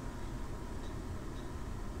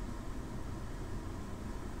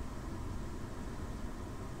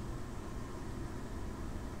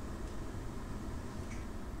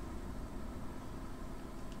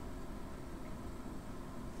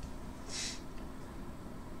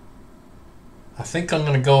 I think I'm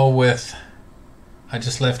going to go with I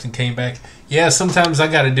just left and came back. Yeah, sometimes I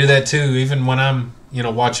got to do that too, even when I'm,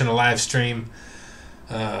 watching a live stream.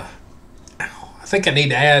 I think I need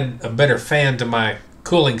to add a better fan to my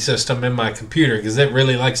cooling system in my computer because it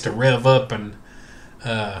really likes to rev up and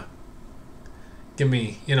give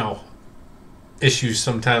me, issues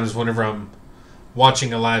sometimes whenever I'm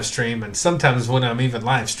watching a live stream and sometimes when I'm even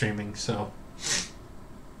live streaming. So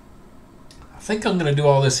I think I'm going to do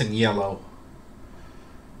all this in yellow.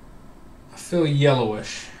 I feel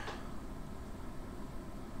yellowish.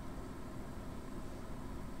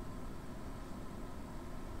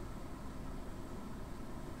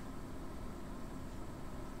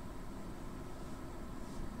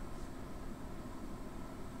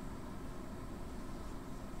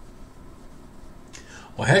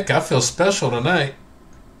 Well, heck, I feel special tonight.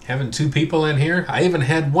 Having 2 people in here. I even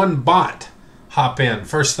had one bot hop in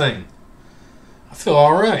first thing. I feel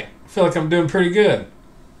alright. I feel like I'm doing pretty good.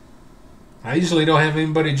 I usually don't have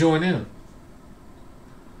anybody join in.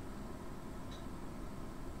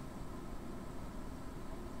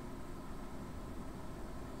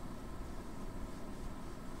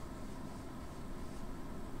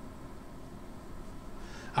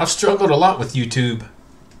 I've struggled a lot with YouTube.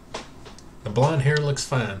 The blonde hair looks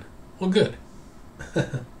fine. Well, good.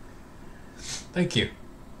 Thank you.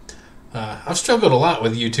 I've struggled a lot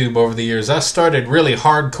with YouTube over the years. I started really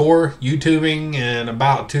hardcore YouTubing in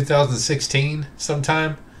about 2016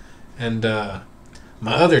 sometime. And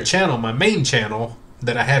my other channel, my main channel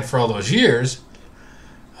that I had for all those years,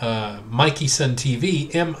 Mikieson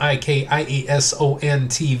TV, Mikieson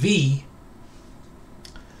TV,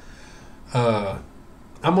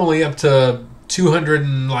 I'm only up to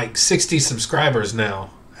 260 subscribers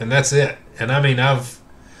now, and that's it. And I mean, I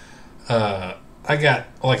got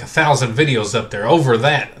like 1,000 videos up there over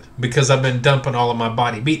that because I've been dumping all of my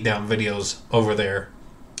body beatdown videos over there,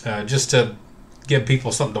 just to give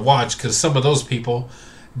people something to watch because some of those people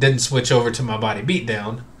didn't switch over to my body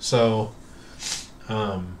beatdown. So,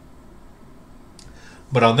 but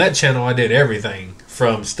on that channel, I did everything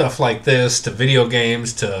from stuff like this to video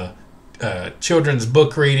games to children's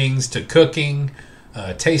book readings to cooking,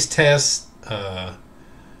 taste tests.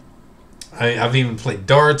 I've even played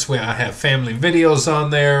darts. I have family videos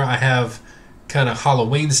on there. I have kind of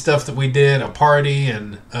Halloween stuff that we did, a party,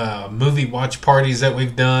 and movie watch parties that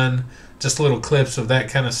we've done. Just little clips of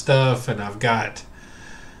that kind of stuff. And I've got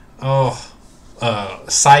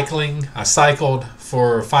cycling. I cycled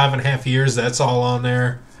for 5.5 years. That's all on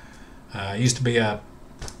there. I used to be a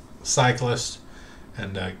cyclist.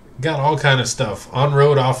 And got all kind of stuff.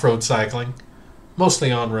 On-road, off-road cycling.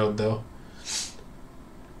 Mostly on-road, though.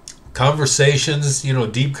 Conversations,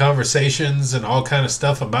 deep conversations and all kind of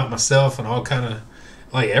stuff about myself and all kind of,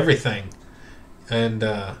 like, everything. And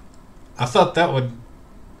I thought that would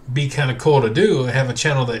be kind of cool to do. Have a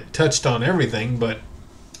channel that touched on everything. But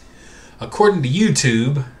according to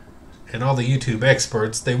YouTube and all the YouTube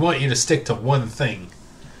experts, they want you to stick to one thing.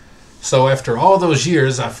 So after all those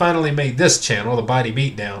years, I finally made this channel, the Body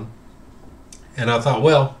Beatdown. And I thought,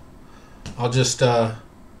 well, I'll just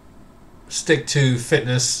stick to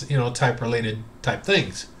fitness, type-related type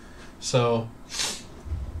things. So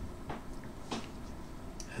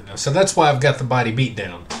that's why I've got the Body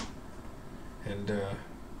Beatdown. And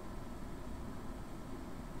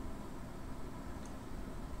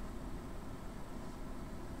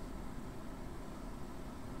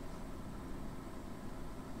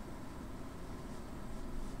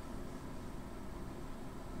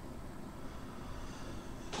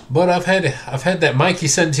but I've had that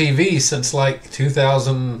Mikieson TV since like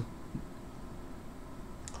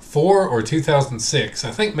 2004 or 2006.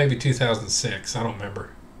 I think maybe 2006. I don't remember.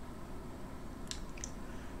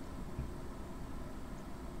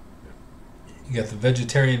 You got the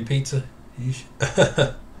vegetarian pizza?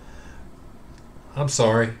 I'm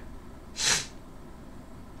sorry.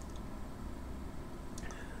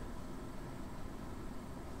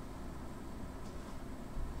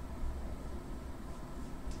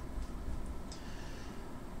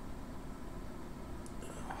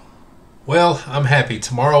 Well, I'm happy.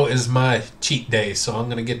 Tomorrow is my cheat day, so I'm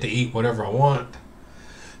going to get to eat whatever I want.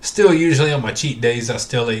 Still, usually on my cheat days, I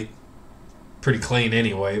still eat pretty clean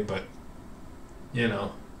anyway, but,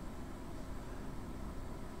 I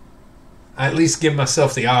at least give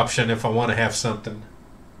myself the option if I want to have something.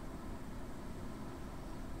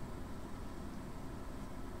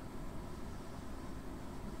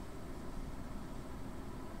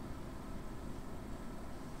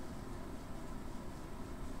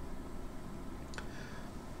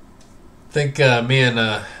 I think me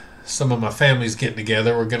and some of my family's getting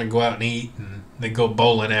together. We're going to go out and eat and then go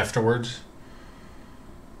bowling afterwards.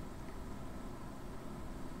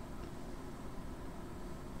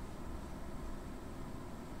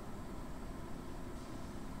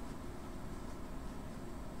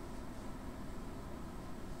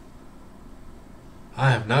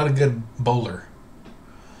 I am not a good bowler.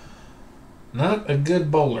 Not a good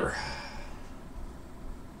bowler.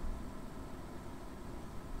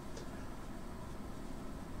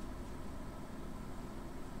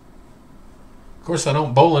 Of course, I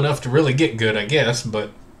don't bowl enough to really get good, I guess, but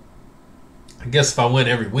I guess if I went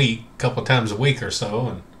every week, a couple times a week or so,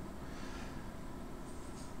 and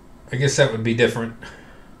I guess that would be different.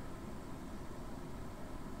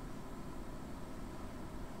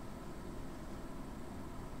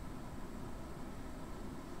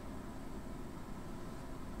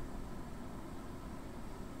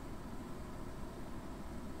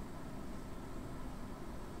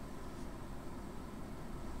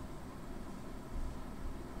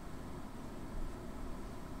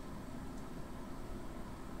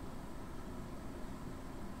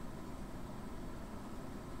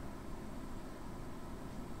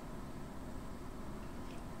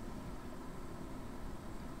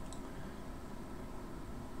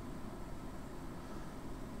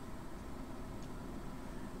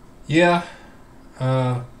 Yeah,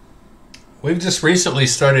 we've just recently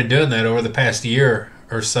started doing that over the past year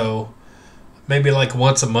or so. Maybe like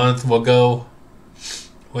once a month we'll go,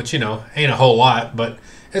 which, ain't a whole lot, but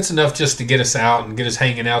it's enough just to get us out and get us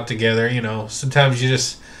hanging out together. Sometimes you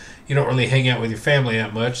don't really hang out with your family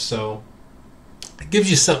that much, so it gives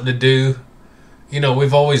you something to do.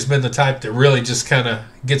 We've always been the type that really just kind of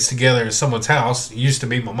gets together at someone's house. It used to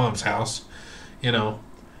be my mom's house, and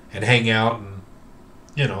hang out and,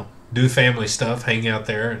 do family stuff, hang out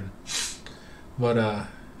there. But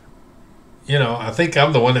I think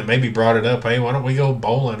I'm the one that maybe brought it up. Hey, why don't we go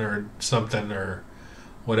bowling or something or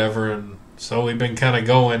whatever? And so we've been kind of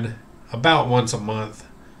going about once a month,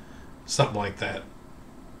 something like that.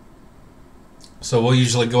 So we'll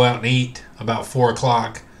usually go out and eat about 4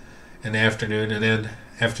 o'clock in the afternoon, and then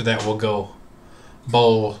after that we'll go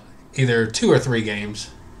bowl either 2 or 3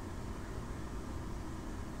 games.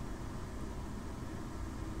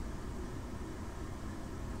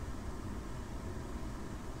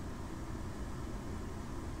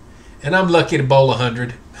 And I'm lucky to bowl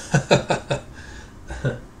 100.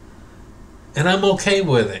 And I'm okay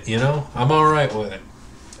with it, I'm alright with it.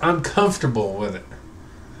 I'm comfortable with it.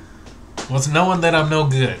 With knowing that I'm no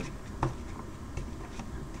good.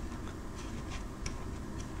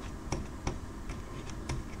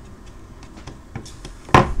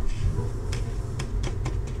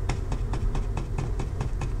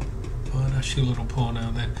 But I shoot a little pool now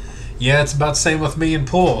and then. Yeah, it's about the same with me and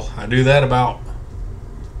pool. I do that about,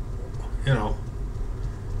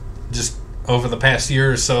 just over the past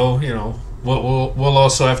year or so. We'll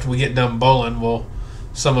also, after we get done bowling,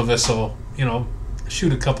 some of us will,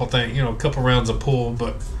 shoot a couple things, a couple rounds of pool,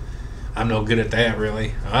 but I'm no good at that,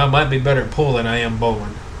 really. I might be better at pool than I am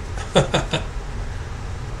bowling.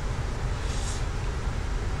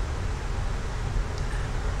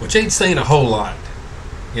 Which ain't saying a whole lot.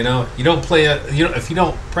 You don't play, if you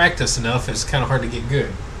don't practice enough, it's kind of hard to get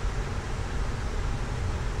good.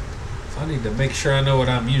 So I need to make sure I know what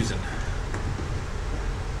I'm using.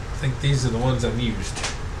 I think these are the ones I've used.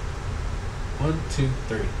 1, 2,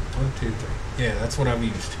 3. 1, 2, 3. Yeah, that's what I've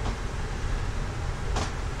used.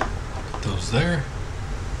 Put those there.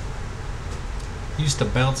 Used to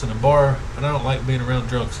bounce in a bar, and I don't like being around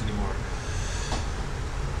drunks anymore.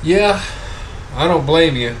 Yeah, I don't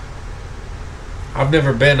blame you. I've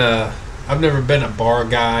never been a bar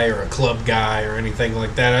guy or a club guy or anything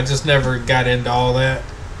like that. I just never got into all that.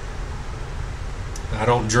 I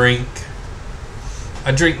don't drink.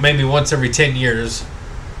 I drink maybe once every 10 years.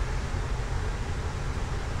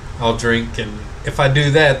 I'll drink, and if I do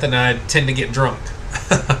that, then I tend to get drunk.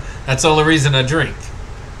 That's the only reason I drink.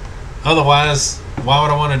 Otherwise, why would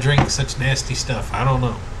I want to drink such nasty stuff? I don't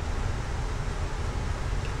know.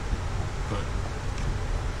 But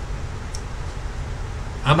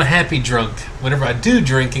I'm a happy drunk. Whenever I do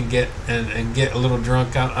drink and get a little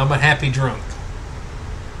drunk, I'm a happy drunk.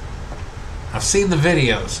 I've seen the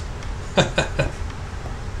videos.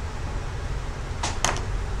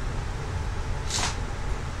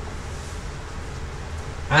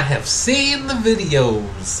 I have seen the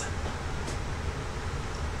videos.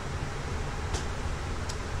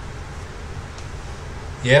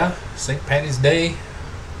 Yeah, St. Patty's Day.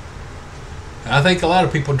 I think a lot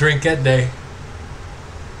of people drink that day.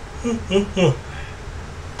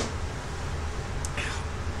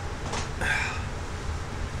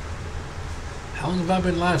 How long have I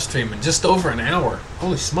been live streaming? Just over an hour.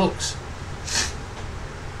 Holy smokes.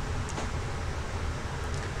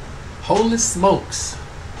 Holy smokes.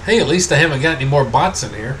 Hey, at least I haven't got any more bots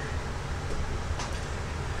in here.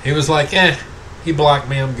 He was like, he blocked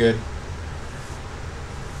me, I'm good.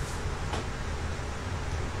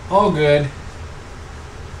 All good.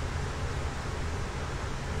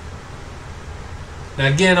 Now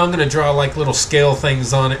again, I'm going to draw like little scale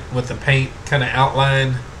things on it with the paint, kind of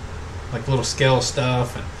outline, like little scale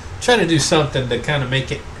stuff, and try to do something to kind of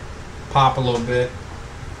make it pop a little bit.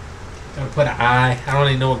 Gonna put an eye. I don't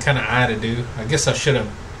even know what kind of eye to do. I guess I should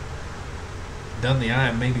have done the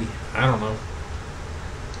eye, maybe. I don't know.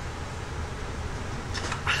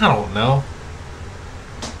 I don't know.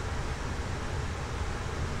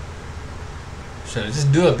 Should I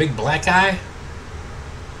just do a big black eye?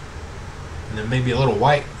 And then maybe a little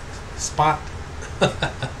white spot?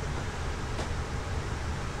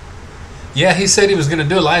 Yeah, he said he was going to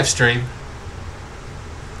do a live stream.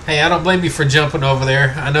 Hey, I don't blame you for jumping over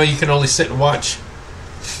there. I know you can only sit and watch,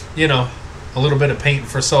 you know, a little bit of painting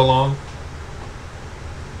for so long.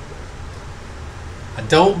 I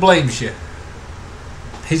don't blame you.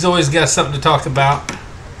 He's always got something to talk about.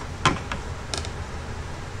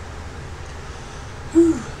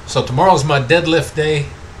 Whew. So tomorrow's my deadlift day.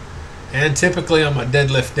 And typically on my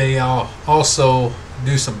deadlift day, I'll also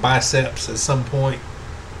do some biceps at some point.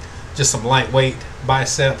 Just some lightweight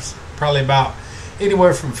biceps. Probably about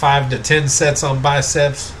anywhere from 5 to 10 sets on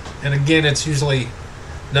biceps. And again, it's usually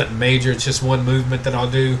nothing major. It's just one movement that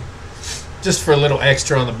I'll do just for a little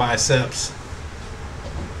extra on the biceps.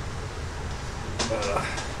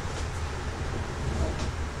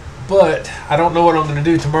 But I don't know what I'm going to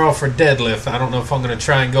do tomorrow for deadlift. I don't know if I'm going to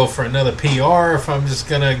try and go for another PR or if I'm just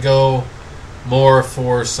going to go more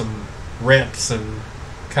for some reps and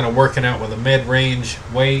kind of working out with a mid-range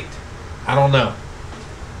weight. I don't know.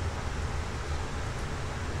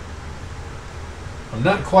 I'm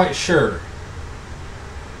not quite sure.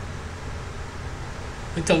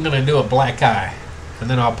 I think I'm going to do a black eye. And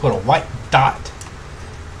then I'll put a white dot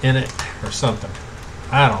in it or something.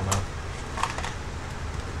 I don't know.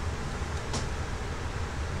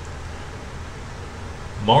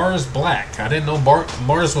 Mars black. I didn't know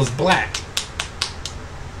Mars was black.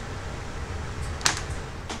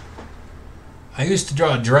 I used to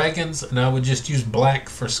draw dragons and I would just use black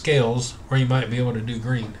for scales, or you might be able to do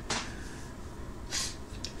green.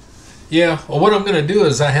 Yeah, well what I'm going to do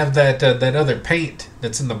is I have that other paint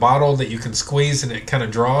that's in the bottle that you can squeeze and it kind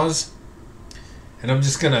of draws. And I'm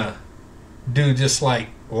just going to do just like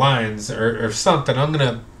lines or something. I'm going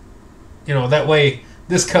to, you know, that way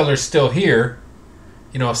this color's still here.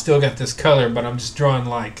 You know, I've still got this color, but I'm just drawing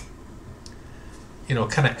like, you know,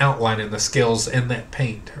 kind of outlining the scales in that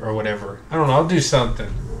paint or whatever. I don't know, I'll do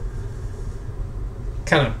something.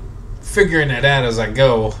 Kind of figuring it out as I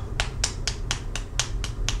go.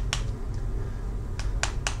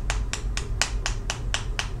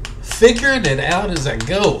 Figuring it out as I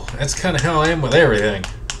go. That's kind of how I am with everything.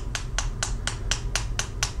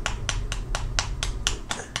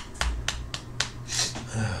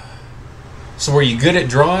 So were you good at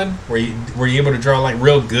drawing? Were you able to draw like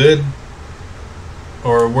real good?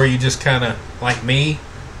 Or were you just kind of like me,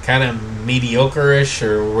 kind of mediocre-ish,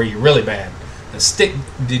 or were you really bad?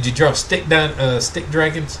 Did you draw stick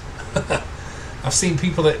dragons? I've seen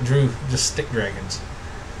people that drew just stick dragons.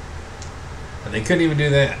 And they couldn't even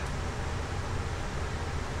do that.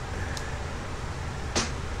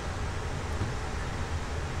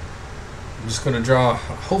 I'm just going to draw,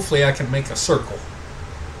 hopefully I can make a circle.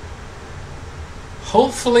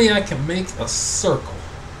 Hopefully I can make a circle.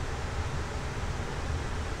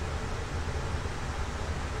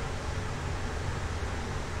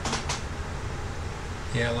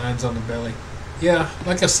 Yeah, lines on the belly. Yeah,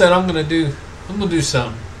 like I said, I'm gonna do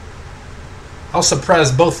something. I'll surprise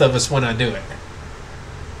both of us when I do it.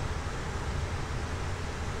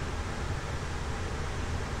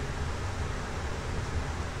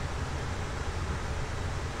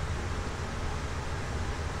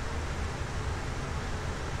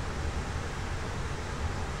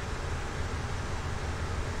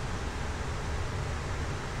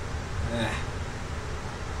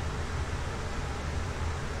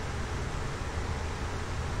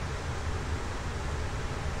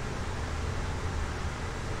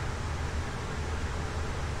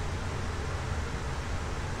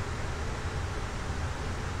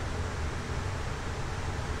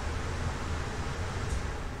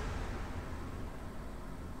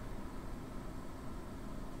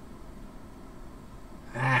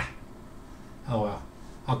 Oh well.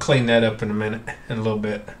 I'll clean that up in a minute, in a little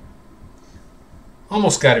bit.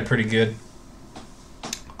 Almost got it pretty good.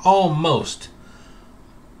 Almost.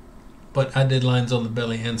 But I did lines on the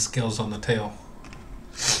belly and scales on the tail.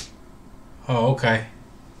 Oh, okay.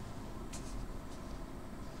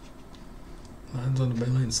 Lines on the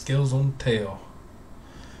belly and scales on the tail.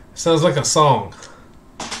 Sounds like a song.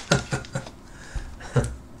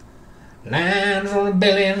 Lines on the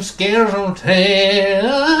belly and scales on the tail.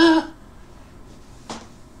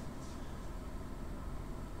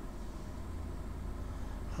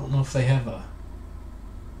 I don't know if they have a...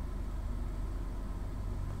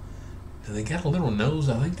 Do they got a little nose?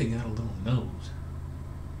 I think they got a little nose.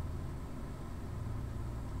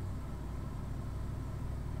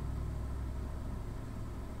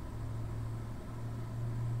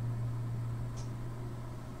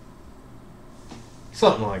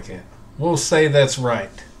 Something like that. We'll say that's right.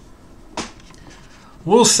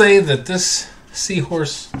 We'll say that this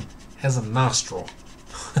seahorse has a nostril.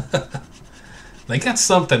 They got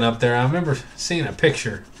something up there. I remember seeing a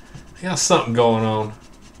picture. They got something going on.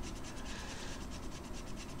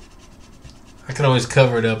 I can always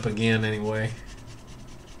cover it up again anyway.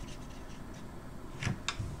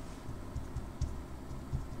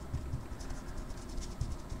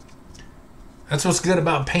 That's what's good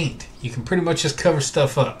about paint. You can pretty much just cover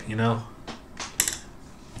stuff up, you know?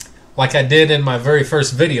 Like I did in my very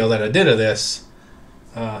first video that I did of this.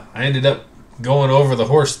 I ended up going over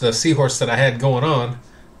the seahorse that I had going on.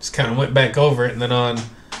 Just kind of went back over it. And then on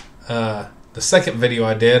the second video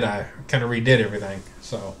I did, I kind of redid everything.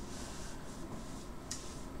 So,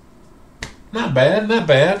 not bad, not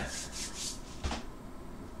bad.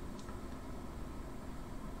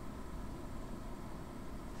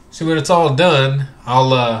 See, when it's all done,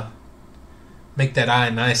 I'll make that eye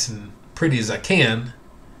nice and pretty as I can.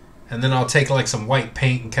 And then I'll take like some white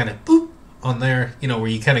paint and kind of boop on there, you know, where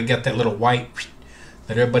you kind of get that little white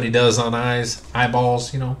that everybody does on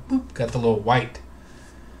eyeballs, you know, boop, got the little white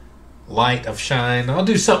light of shine. I'll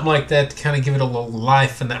do something like that to kind of give it a little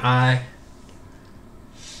life in the eye.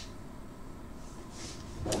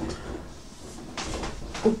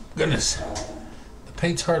 Oh, goodness. The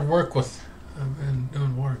paint's hard work with... I've been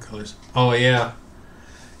doing watercolors. Oh, yeah.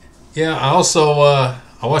 Yeah, I also I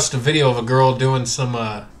watched a video of a girl doing some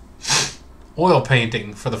oil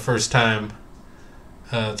painting for the first time.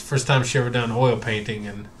 The first time she ever done oil painting.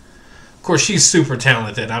 And, of course, she's super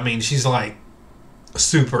talented. I mean, she's like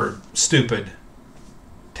super stupid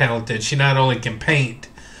talented. She not only can paint,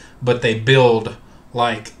 but they build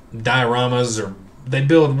like dioramas, or they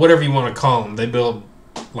build whatever you want to call them. They build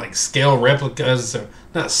like scale replicas, or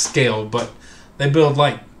not scale, but they build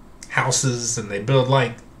like houses, and they build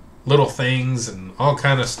like little things and all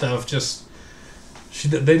kind of stuff. Just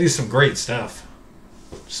they do some great stuff.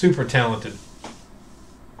 Super talented.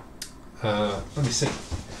 Let me see.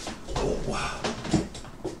 Oh, wow.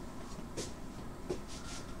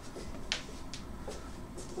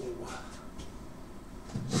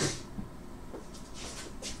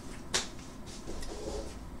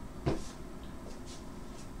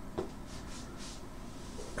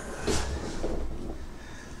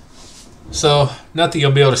 So, not that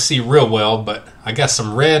you'll be able to see real well, but I got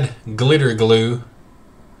some red glitter glue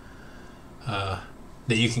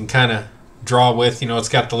that you can kind of draw with. You know, it's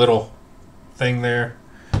got the little thing there.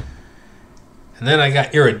 And then I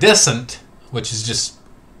got iridescent, which is just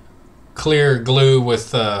clear glue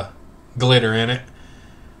with glitter in it.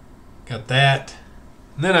 Got that.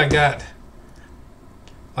 And then I got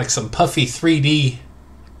like some puffy 3D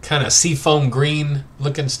kind of seafoam green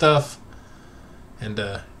looking stuff. And,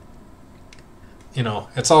 you know,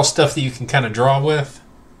 it's all stuff that you can kind of draw with.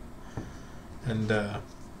 And,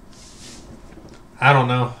 I don't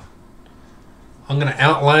know. I'm going to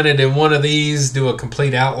outline it in one of these, do a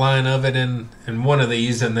complete outline of it in one of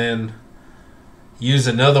these, and then use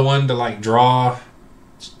another one to, like, draw.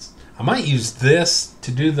 I might use this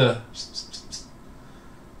to do the,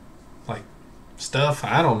 like, stuff.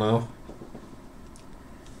 I don't know.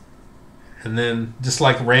 And then just,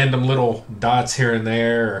 like, random little dots here and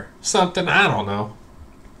there or something. I don't know.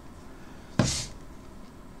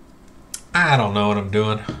 I don't know what I'm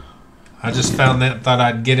doing. I just found that, thought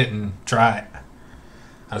I'd get it and try it.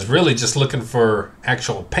 I was really just looking for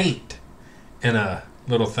actual paint in a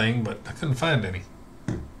little thing, but I couldn't find any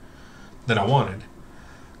that I wanted.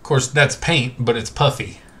 Of course, that's paint, but it's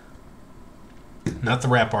puffy. Not the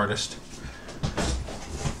rap artist.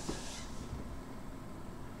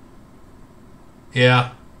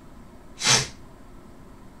 Yeah.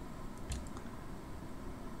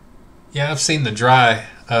 Yeah, I've seen the dry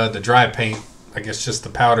paint. I guess just the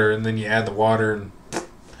powder, and then you add the water and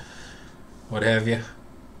what have you.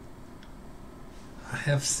 I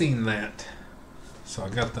have seen that. So I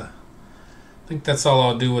got I think that's all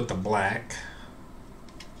I'll do with the black.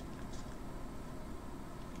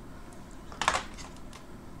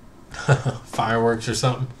 Fireworks or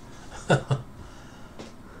something.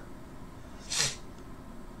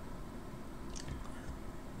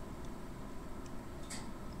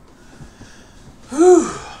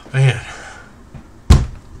 Whew, man.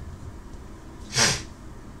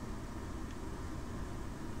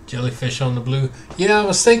 Jellyfish on the blue. Yeah, I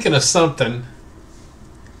was thinking of something.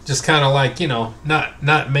 Just kind of like,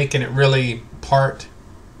 not making it really part.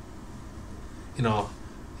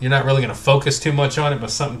 You're not really going to focus too much on it, but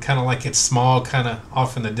something kind of like it's small, kind of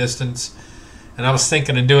off in the distance. And I was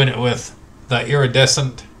thinking of doing it with the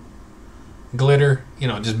iridescent glitter,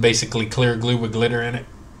 just basically clear glue with glitter in it.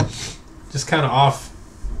 Just kind of off,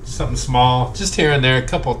 something small, just here and there, a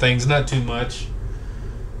couple of things, not too much.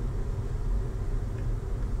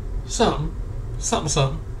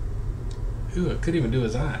 Something. Ooh, I could even do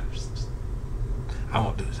his eye. I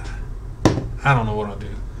won't do his eye. I don't know what I'll do.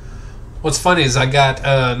 What's funny is I got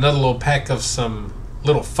another little pack of some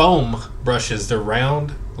little foam brushes. They're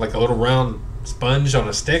round, like a little round sponge on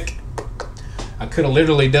a stick. I could have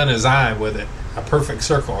literally done his eye with it. A perfect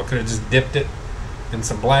circle. I could have just dipped it in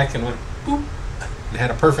some black and went boop, and had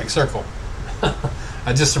a perfect circle.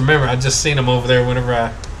 I just remember, I just seen him over there whenever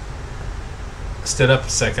I stood up a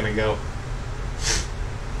second ago.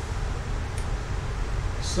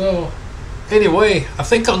 So, anyway, I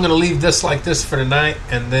think I'm going to leave this like this for tonight,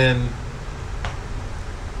 and then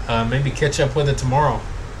maybe catch up with it tomorrow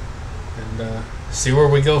and see where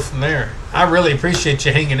we go from there. I really appreciate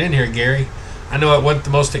you hanging in here, Gary. I know it wasn't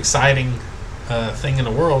the most exciting thing in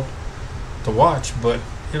the world to watch, but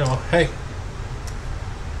hey,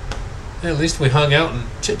 at least we hung out and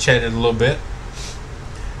chit-chatted a little bit.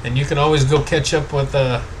 And you can always go catch up with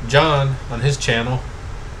John on his channel.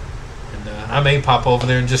 And I may pop over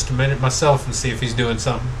there in just a minute myself and see if he's doing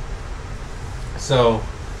something. So,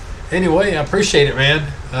 anyway, I appreciate it, man.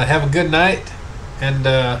 Have a good night.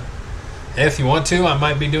 And if you want to, I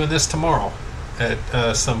might be doing this tomorrow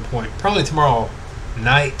at some point. Probably tomorrow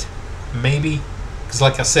night, maybe. Because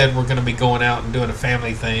like I said, we're going to be going out and doing a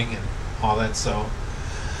family thing and all that. So,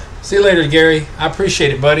 see you later, Gary. I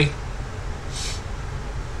appreciate it, buddy.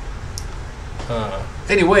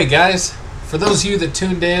 Anyway, guys, for those of you that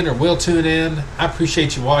tuned in or will tune in, I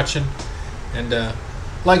appreciate you watching. And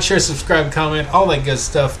like, share, subscribe, comment, all that good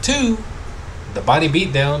stuff to The Body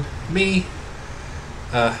Beatdown. Me,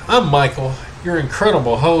 I'm Michael, your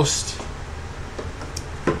incredible host,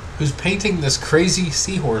 who's painting this crazy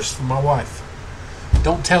seahorse for my wife.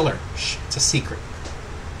 Don't tell her. Shh, it's a secret.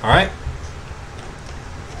 Alright?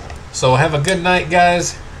 So have a good night,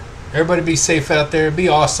 guys. Everybody be safe out there. Be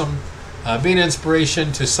awesome. Be an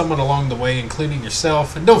inspiration to someone along the way, including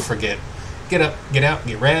yourself. And don't forget, get up, get out,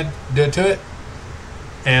 get rad, do it to it.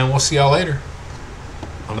 And we'll see y'all later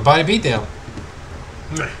on The Body Beatdown.